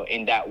 you know,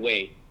 in that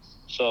way.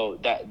 So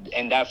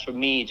that for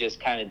me just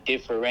kind of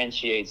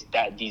differentiates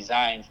that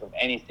design from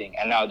anything.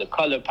 And now the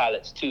color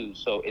palettes too.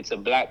 So it's a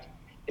black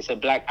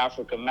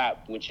Africa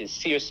map, which is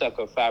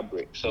seersucker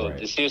fabric. So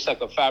the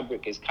seersucker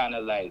fabric is kind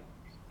of like,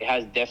 it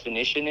has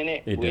definition in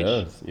it. It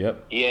does.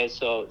 Yep. Yeah.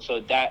 So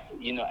that,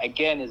 you know,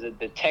 again, is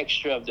the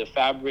texture of the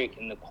fabric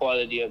and the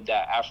quality of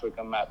that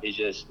Africa map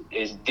is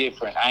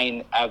different.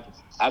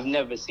 I've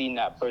never seen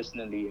that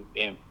personally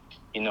in,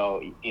 you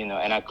know,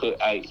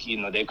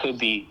 and there could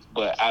be,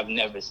 but I've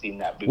never seen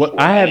that before. Well,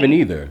 I haven't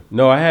either.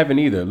 No, I haven't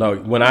either.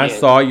 Like when I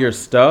saw your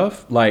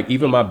stuff, like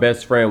even my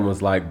best friend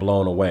was like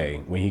blown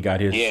away when he got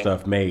his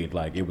stuff made.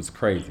 Like it was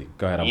crazy.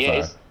 Go ahead.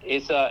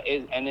 I'm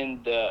sorry. And then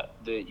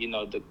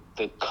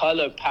the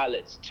color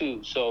palettes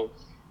too. So,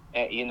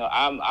 you know,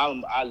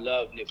 I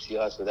love Nipsey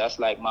Hussle. That's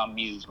like my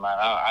muse, man.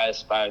 I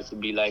aspire to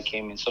be like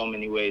him in so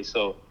many ways.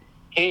 So,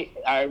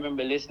 I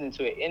remember listening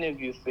to an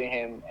interview for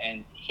him,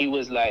 and he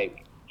was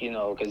like, you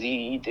know, because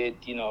he did,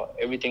 you know,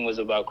 everything was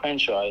about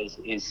Crenshaw,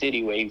 his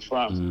city where he's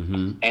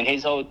from, and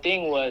his whole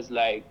thing was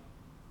like,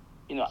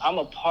 you know, I'm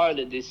a part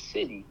of this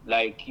city,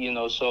 like, you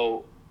know,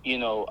 so, you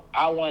know,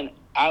 I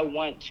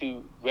want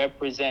to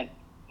represent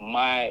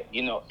my,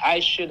 you know, I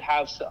should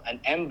have an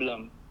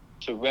emblem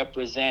to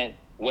represent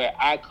where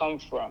I come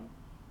from.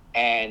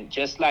 And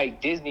just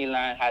like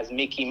Disneyland has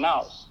Mickey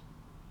Mouse,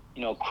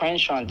 you know,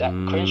 Crenshaw,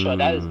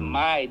 that is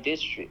my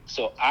district.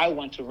 So I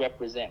want to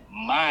represent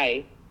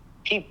my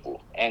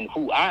people and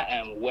who I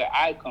am, where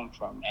I come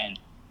from. And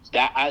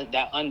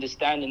that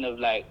understanding of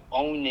like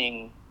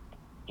owning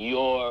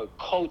your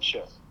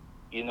culture,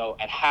 you know,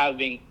 and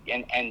having,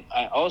 and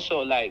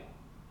also like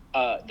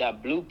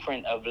that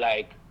blueprint of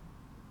like,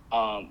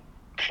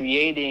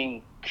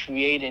 creating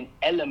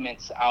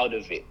elements out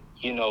of it,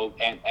 you know,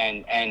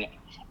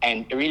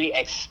 and really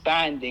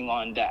expanding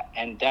on that.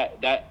 And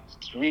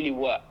that's really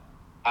what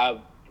I've,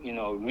 you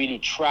know, really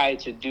tried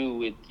to do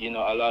with, you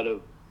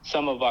know,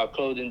 some of our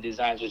clothing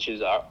designs, which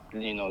is our,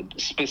 you know,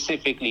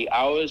 specifically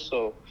ours.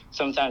 So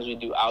sometimes we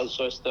do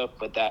outsource stuff,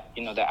 but that,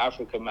 you know, the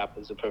Africa map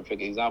is a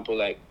perfect example.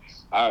 Like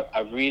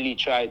I've really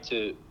tried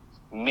to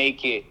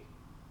make it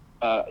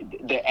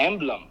the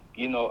emblem,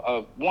 you know,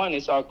 of one,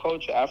 it's our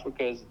culture.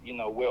 Africa is, you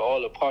know, we're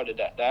all a part of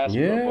that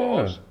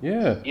diaspora.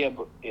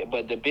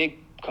 But the big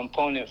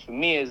component for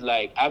me is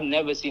like, I've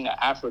never seen an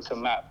Africa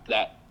map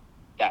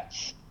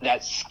that's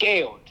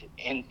scaled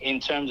in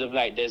terms of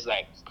like, there's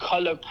like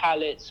color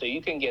palettes, so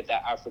you can get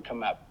that Africa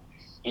map,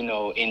 you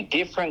know, in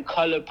different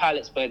color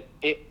palettes, but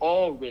it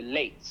all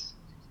relates,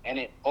 and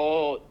it's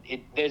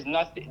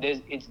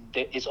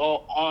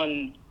all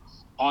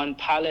on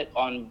palette,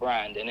 on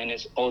brand, and then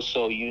it's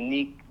also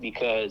unique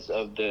because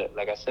of the,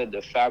 like I said,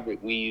 the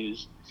fabric we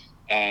use,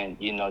 and,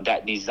 you know,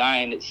 that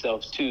design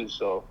itself too.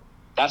 So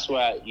that's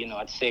why, you know,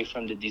 I'd say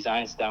from the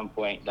design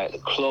standpoint, like the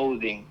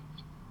clothing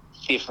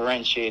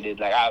differentiated.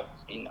 Like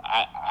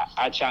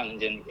I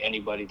challenge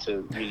anybody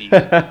to really, you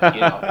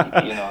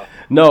know,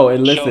 no,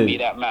 and listen, show me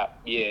that map.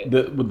 Yeah.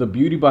 The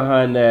beauty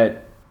behind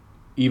that,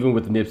 even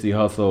with Nipsey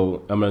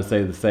Hussle, I'm gonna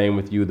say the same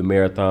with you. The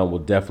marathon will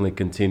definitely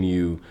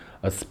continue,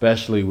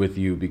 especially with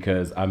you,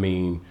 because I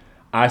mean,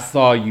 I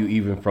saw you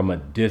even from a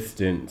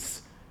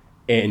distance,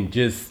 and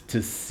just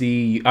to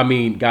see, I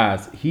mean,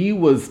 guys, he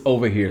was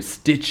over here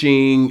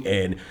stitching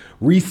and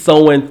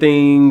resewing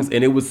things,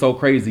 and it was so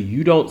crazy.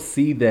 You don't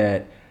see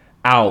that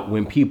out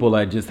when people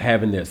are just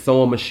having their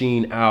sewing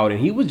machine out, and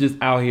he was just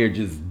out here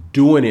just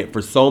doing it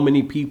for so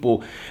many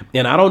people.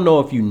 And I don't know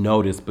if you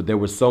noticed, but there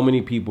were so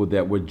many people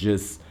that were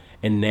just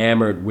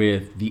enamored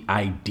with the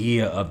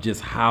idea of just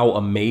how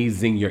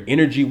amazing your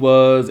energy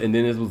was. And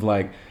then it was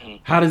like,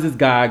 how does this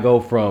guy go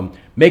from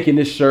making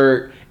this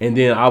shirt, and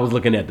then I was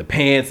looking at the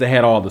pants that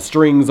had all the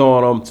strings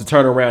on them, to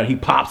turn around, he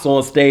pops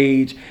on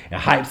stage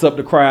and hypes up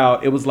the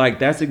crowd. It was like,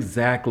 that's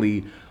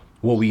exactly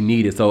what we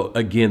needed. So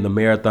again, the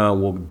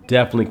marathon will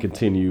definitely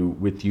continue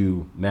with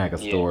you, Maga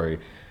Story.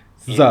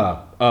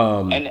 Yeah.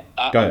 And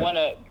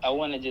I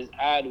wanna just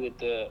add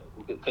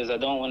because I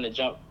don't want to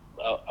jump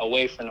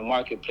away from the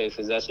marketplace,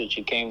 because that's what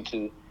you came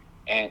to.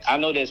 And I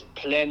know there's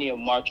plenty of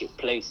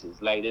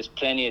marketplaces, like there's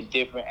plenty of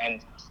different,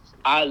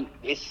 and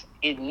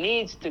it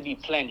needs to be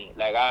plenty.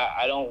 Like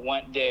I don't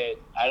want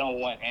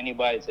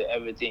anybody to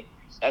ever think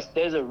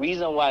there's a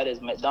reason why there's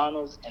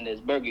McDonald's and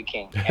there's Burger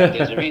King, and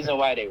there's a reason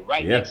why they're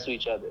right next to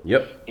each other.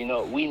 Yep. You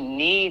know, we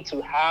need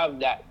to have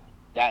that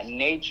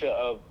nature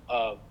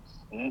of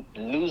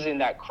losing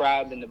that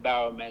crab in the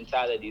barrel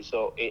mentality.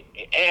 So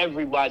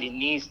everybody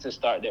needs to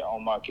start their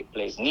own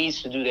marketplace,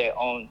 needs to do their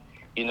own,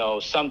 you know,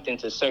 something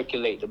to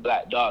circulate the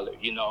black dollar,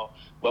 you know.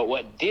 But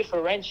what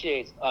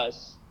differentiates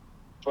us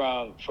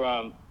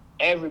from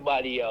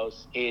everybody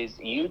else is,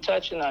 you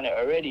touching on it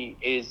already,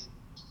 is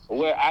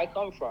where I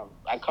come from.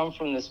 I come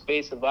from the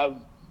space of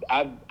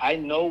I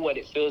know what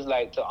it feels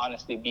like to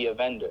honestly be a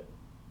vendor.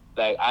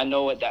 Like, I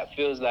know what that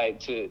feels like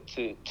to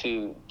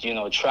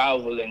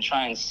travel and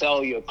try and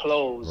sell your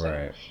clothes,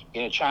 right.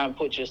 and try and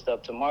put your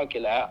stuff to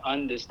market. Like, I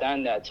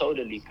understand that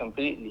totally,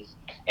 completely.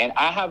 And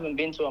I haven't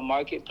been to a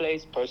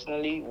marketplace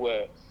personally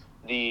where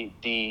the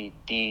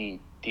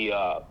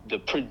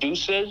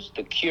producers,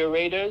 the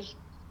curators,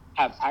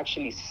 have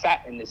actually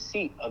sat in the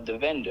seat of the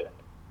vendor.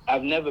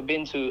 I've never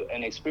been to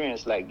an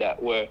experience like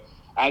that where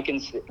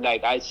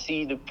I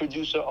see the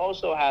producer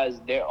also has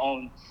their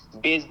own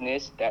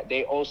business that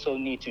they also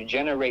need to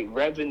generate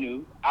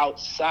revenue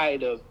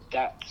outside of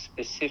that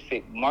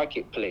specific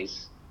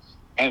marketplace.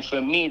 And for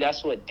me,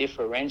 that's what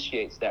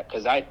differentiates that,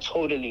 because I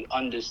totally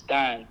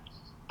understand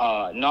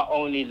not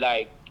only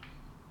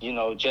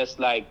just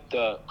like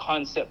the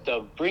concept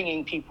of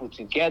bringing people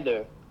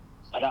together,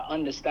 but I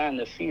understand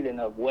the feeling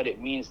of what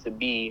it means to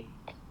be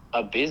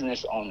a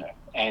business owner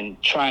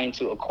and trying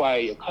to acquire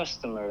your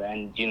customer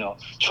and,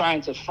 trying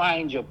to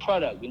find your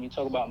product. When you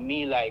talk about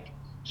me, like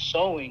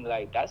sewing,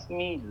 like that's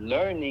me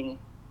learning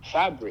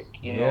fabric,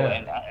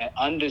 and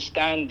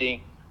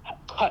understanding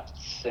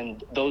cuts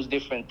and those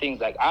different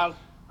things. Like I'm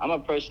a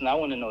person, I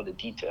want to know the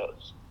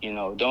details, I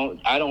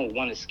don't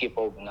want to skip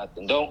over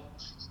nothing. Don't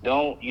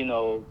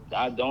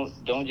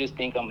just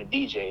think I'm a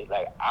DJ.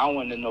 Like, I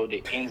want to know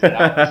the ins and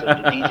outs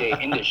of the DJ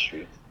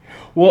industry.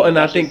 Well, and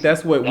I think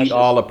that's what we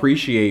all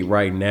appreciate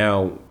right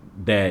now,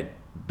 that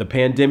the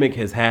pandemic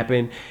has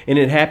happened, and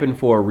it happened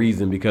for a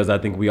reason, because I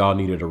think we all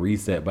needed a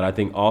reset. But I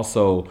think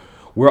also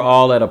we're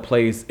all at a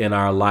place in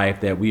our life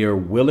that we are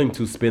willing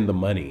to spend the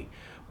money,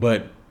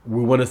 but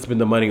we want to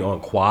spend the money on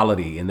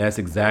quality. And that's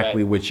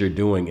exactly what you're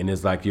doing. And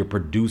it's like you're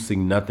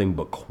producing nothing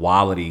but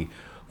quality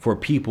for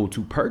people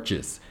to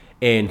purchase.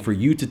 And for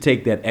you to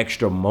take that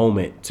extra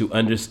moment to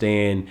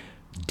understand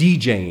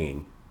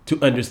DJing,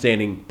 to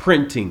understanding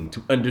printing,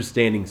 to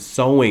understanding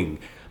sewing,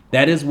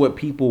 that is what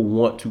people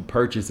want to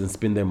purchase and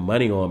spend their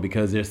money on,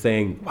 because they're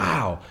saying,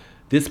 wow,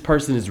 this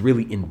person is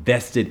really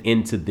invested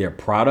into their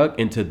product,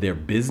 into their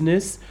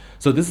business.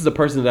 So this is a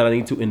person that I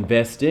need to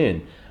invest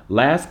in.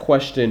 Last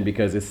question,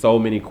 because there's so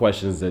many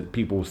questions that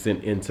people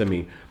sent into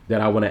me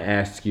that I want to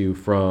ask you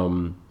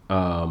from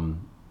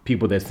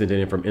people that sent it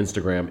in from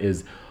Instagram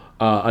is,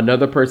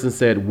 another person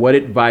said, what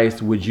advice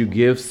would you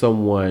give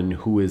someone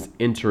who is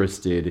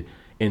interested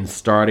in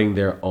starting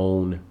their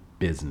own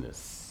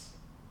business?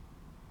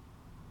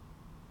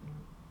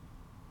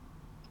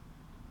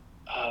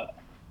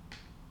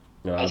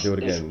 I'll do it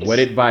again. What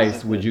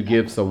advice would you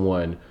give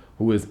someone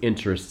who is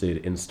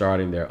interested in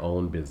starting their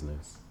own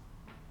business?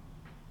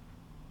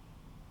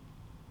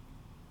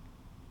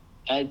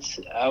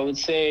 I would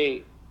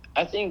say,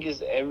 I think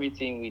it's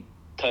everything we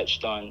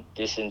touched on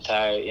this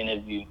entire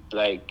interview.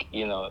 Like,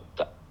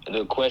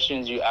 the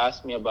questions you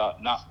asked me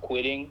about not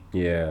quitting.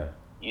 Yeah.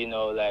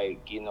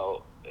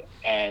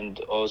 And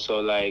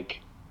also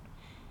like,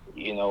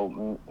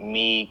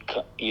 me,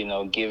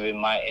 giving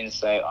my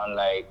insight on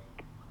like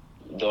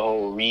the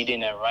whole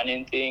reading and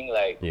running thing.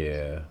 Like,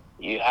 yeah,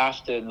 you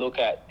have to look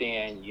at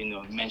things,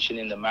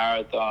 mentioning the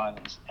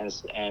marathons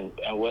and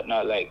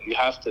whatnot. Like, you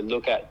have to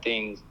look at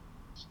things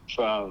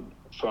from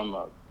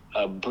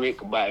a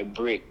brick by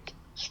brick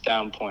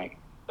standpoint.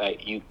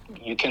 Like, you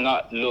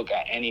cannot look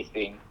at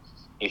anything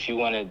if you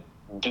want to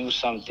do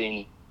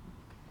something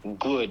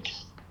good,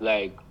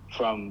 like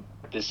from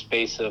the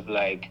space of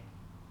like,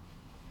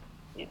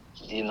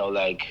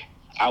 like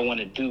I want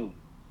to do.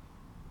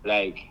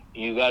 Like,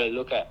 you got to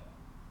look at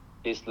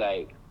this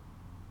like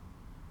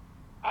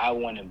I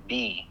want to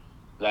be.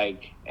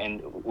 Like,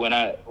 and when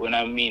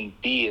I mean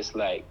be, it's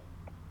like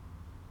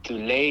to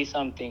lay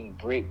something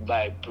brick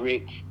by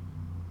brick.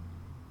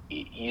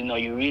 You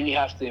really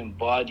have to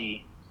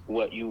embody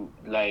what you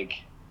like,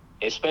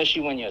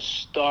 especially when you're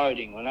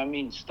starting. When I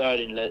mean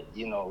starting,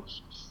 you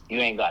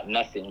ain't got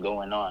nothing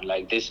going on.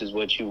 Like, this is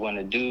what you want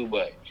to do,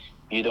 but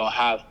you don't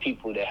have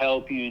people to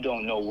help you. You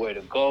don't know where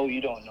to go.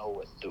 You don't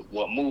know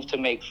what move to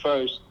make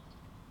first.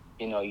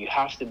 You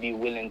have to be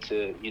willing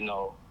to,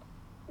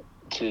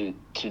 to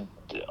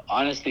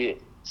honestly,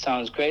 it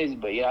sounds crazy,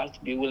 but you have to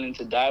be willing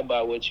to die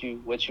by what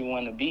you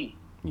want to be.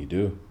 You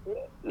do.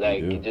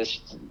 Like,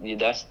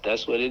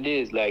 that's what it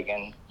is. Like,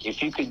 and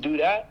if you could do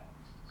that,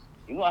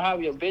 you're gonna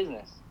have your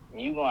business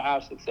and you're gonna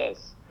have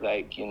success.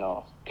 Like,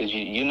 because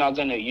you're not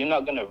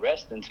gonna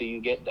rest until you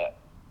get that.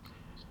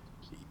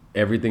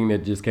 Everything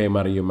that just came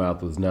out of your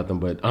mouth was nothing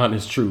but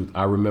honest truth.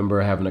 I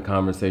remember having a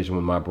conversation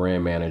with my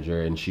brand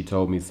manager, and she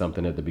told me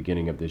something at the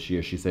beginning of this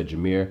year. She said,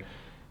 Jamir,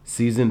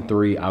 season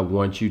 3, I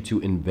want you to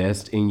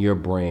invest in your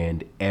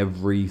brand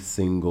every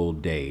single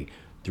day,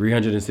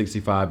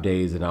 365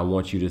 days, and I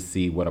want you to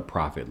see what a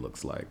profit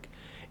looks like.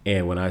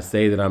 And when I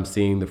say that I'm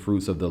seeing the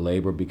fruits of the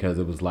labor, because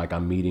it was like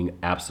I'm meeting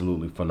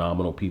absolutely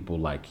phenomenal people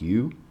like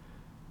you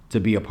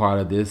to be a part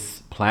of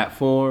this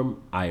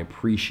platform, I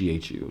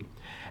appreciate you.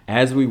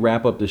 As we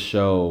wrap up the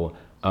show,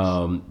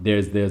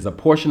 there's a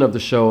portion of the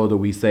show that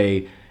we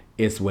say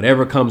It's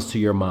whatever comes to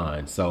your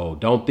mind. So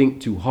don't think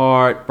too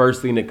hard.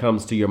 First thing that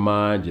comes to your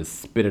mind, just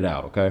spit it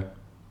out, okay?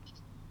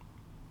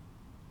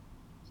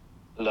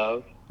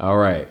 Love. All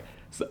right.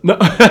 So, no,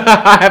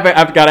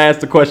 I've got to ask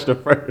the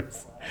question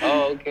first.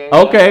 Oh, okay.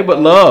 Okay, but That was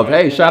the love. first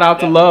Hey, thing. shout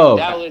out to That love.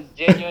 that was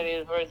genuinely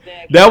the first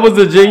thing that That came to was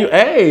a my genuine.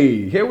 mind.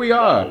 Hey, here we That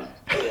are. was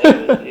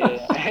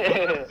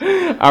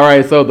yeah. All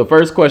right. So the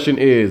first question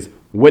is,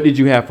 what did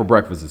you have for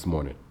breakfast this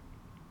morning?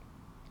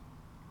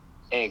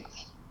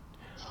 Eggs.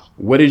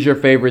 What is your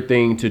favorite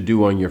thing to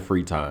do on your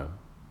free time?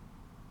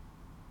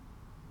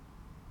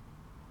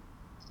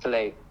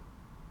 Play.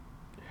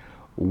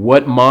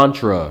 What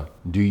mantra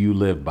do you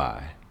live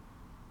by?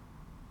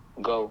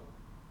 Go.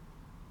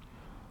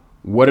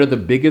 What are the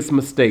biggest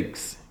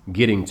mistakes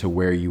getting to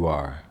where you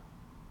are?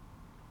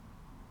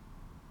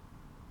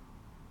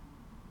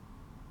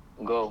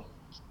 Go.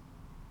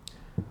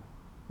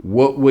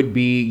 What would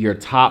be your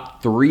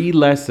top 3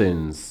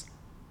 lessons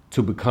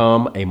to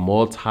become a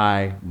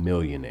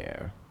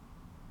multi-millionaire?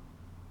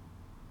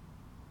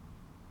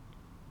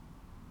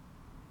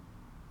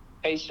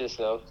 Pace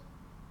yourself.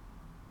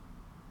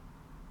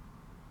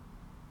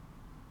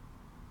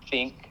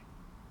 Think.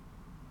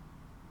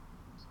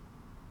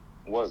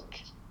 Work.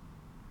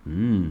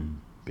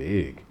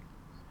 Big.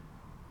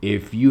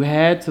 If you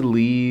had to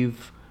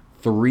leave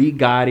 3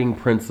 guiding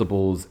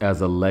principles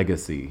as a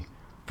legacy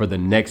for the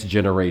next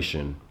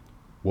generation,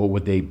 what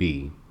would they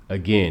be?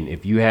 Again,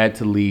 if you had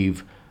to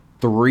leave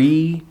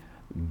 3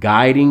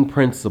 guiding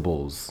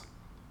principles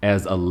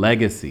as a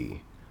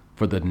legacy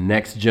for the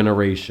next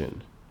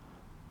generation,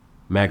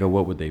 Maga,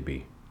 what would they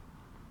be?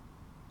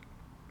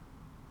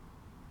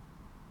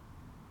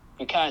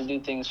 You can't do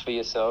things for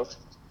yourself.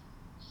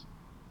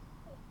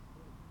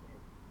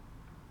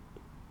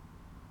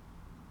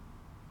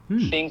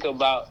 Think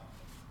about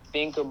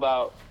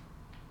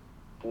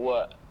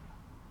what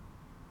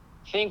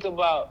think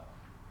about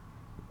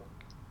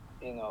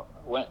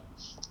when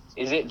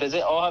does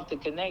it all have to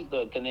connect,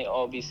 or can they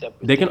all be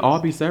separate They can all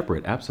things? be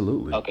separate,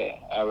 absolutely.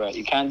 Okay, all right.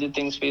 You can't do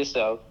things for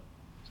yourself.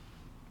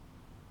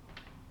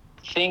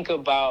 Think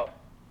about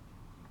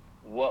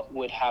what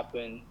would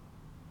happen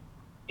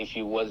if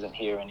you wasn't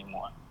here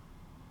anymore.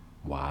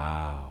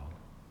 Wow.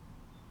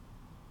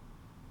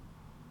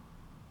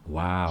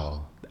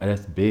 Wow.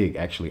 That's big.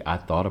 Actually, I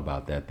thought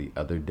about that the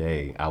other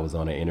day. I was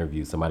on an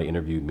interview. Somebody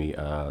interviewed me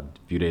a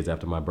few days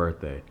after my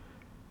birthday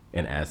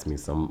and asked me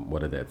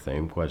somewhat of that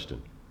same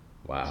question.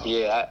 Wow.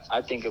 Yeah,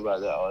 I think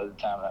about that all the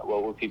time. Like,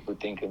 what would people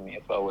think of me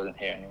if I wasn't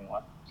here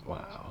anymore?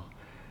 Wow.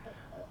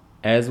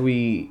 As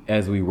we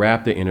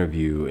wrap the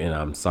interview, and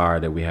I'm sorry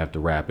that we have to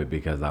wrap it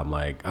because I'm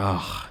like,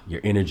 oh, your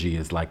energy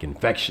is like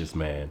infectious,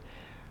 man.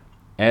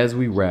 As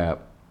we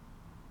wrap,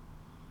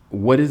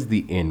 what is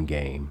the end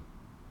game,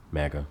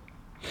 Maga?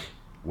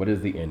 What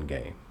is the end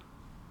game?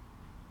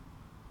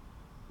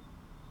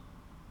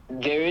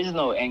 There is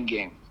no end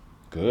game.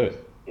 Good.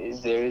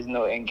 There is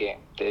no end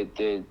game.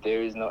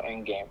 There is no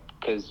end game.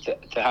 Because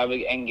to have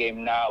an end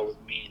game now would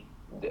mean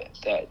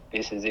that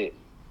this is it.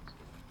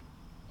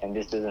 And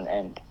this doesn't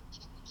end.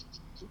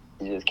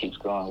 It just keeps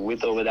going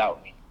with or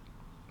without me.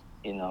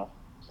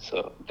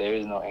 So there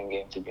is no end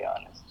game, to be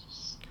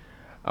honest.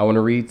 I want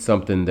to read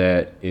something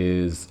that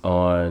is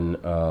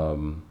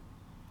on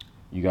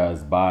you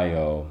guys'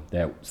 bio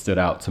that stood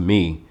out to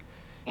me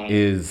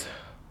is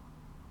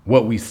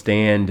what we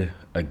stand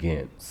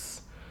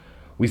against.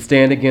 We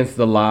stand against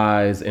the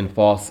lies and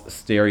false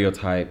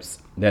stereotypes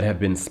that have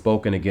been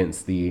spoken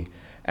against the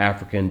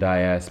African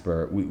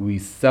diaspora. We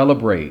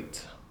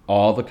celebrate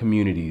all the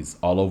communities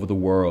all over the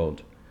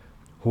world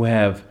who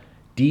have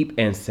deep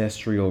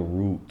ancestral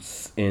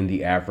roots in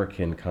the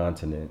African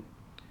continent.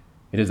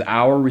 It is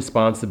our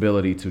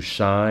responsibility to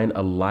shine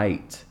a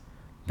light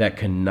that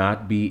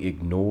cannot be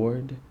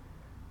ignored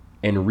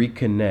and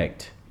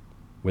reconnect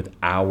with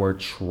our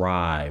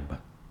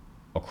tribe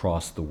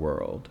across the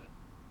world.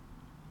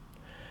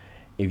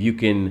 If you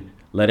can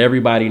let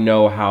everybody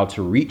know how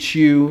to reach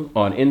you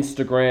on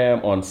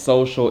Instagram, on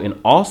social, and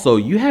also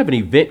you have an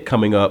event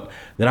coming up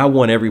that I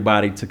want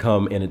everybody to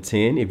come and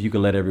attend. If you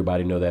can let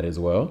everybody know that as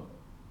well.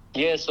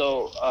 Yeah,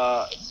 so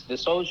the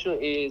social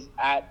is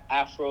at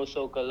Afro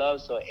Soca Love,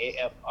 so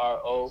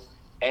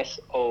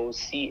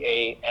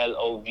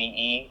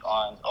AFROSOCALOVE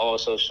on all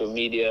social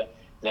media.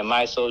 Then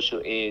my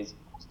social is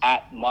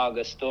at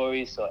Maga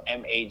Stories, so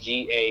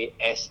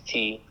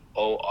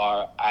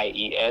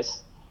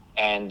MAGASTORIES.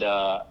 And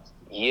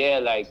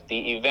like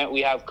the event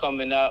we have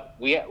coming up,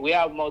 we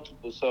have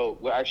multiple, so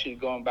we're actually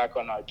going back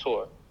on our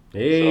tour.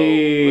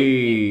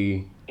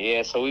 Hey.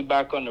 So we're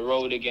back on the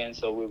road again.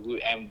 So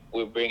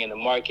we're bringing the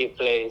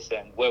marketplace,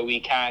 and where we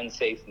can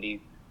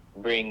safely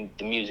bring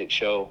the music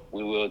show,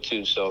 we will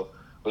too. So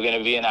we're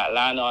gonna be in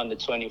Atlanta on the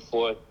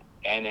 24th,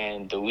 and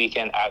then the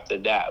weekend after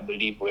that, I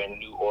believe we're in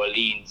New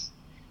Orleans,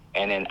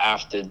 and then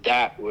after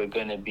that, we're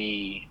gonna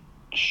be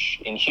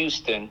in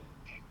Houston,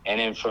 and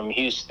then from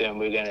Houston,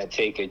 we're gonna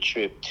take a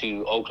trip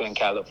to Oakland,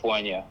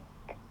 California,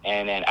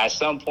 And then at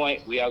some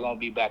point, we are going to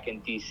be back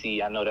in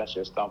DC. I know that's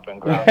your stomping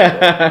ground. So,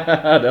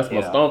 That's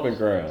my stomping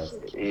grounds.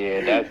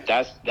 Yeah,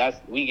 that's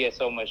we get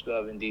so much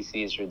love in DC.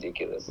 It's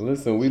ridiculous.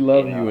 Listen, we You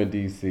love you know. in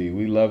DC.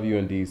 We love you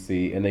in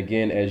DC. And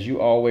again, as you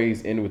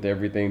always end with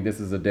everything, this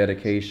is a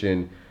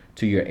dedication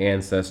to your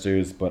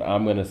ancestors. But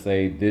I'm going to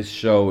say this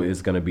show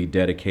is going to be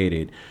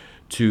dedicated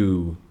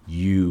to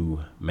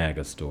you,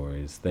 Maga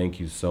Stories. Thank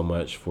you so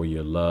much for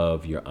your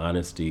love, your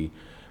honesty,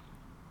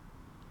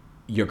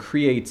 your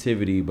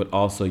creativity, but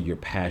also your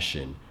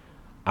passion.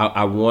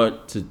 I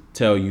want to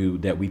tell you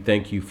that we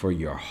thank you for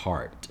your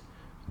heart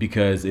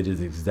because it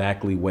is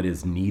exactly what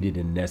is needed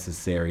and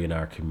necessary in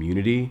our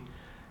community.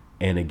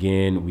 And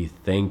again, we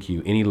thank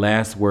you. Any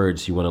last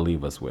words you want to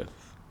leave us with?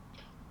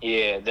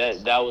 Yeah,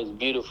 that was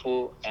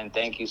beautiful, and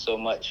thank you so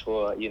much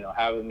for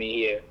having me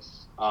here.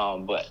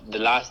 But the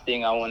last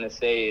thing I want to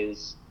say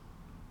is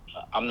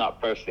I'm not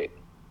perfect.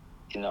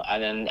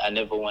 I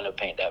never want to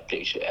paint that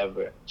picture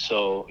ever.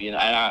 So, and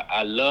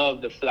I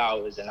love the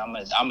flowers, and I'm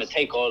gonna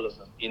take all of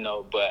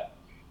them, but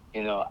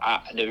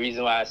the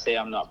reason why I say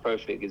I'm not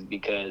perfect is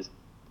because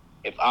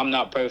if I'm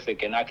not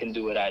perfect and I can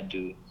do what I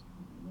do,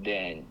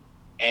 then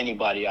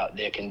anybody out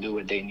there can do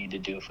what they need to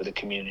do for the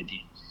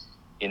community.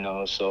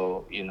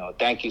 So,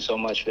 thank you so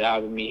much for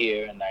having me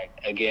here, and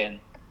again,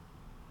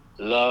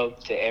 love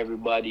to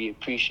everybody,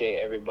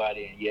 appreciate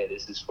everybody, and yeah,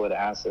 this is for the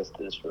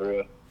ancestors, for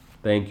real.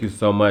 Thank you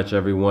so much,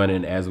 everyone.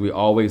 And as we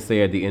always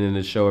say at the end of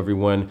the show,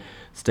 everyone,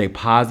 stay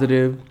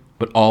positive,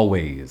 but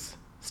always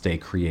stay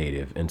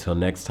creative. Until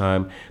next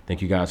time,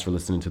 thank you guys for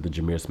listening to the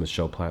Jamir Smith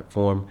Show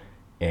platform,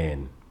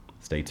 and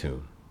stay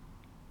tuned.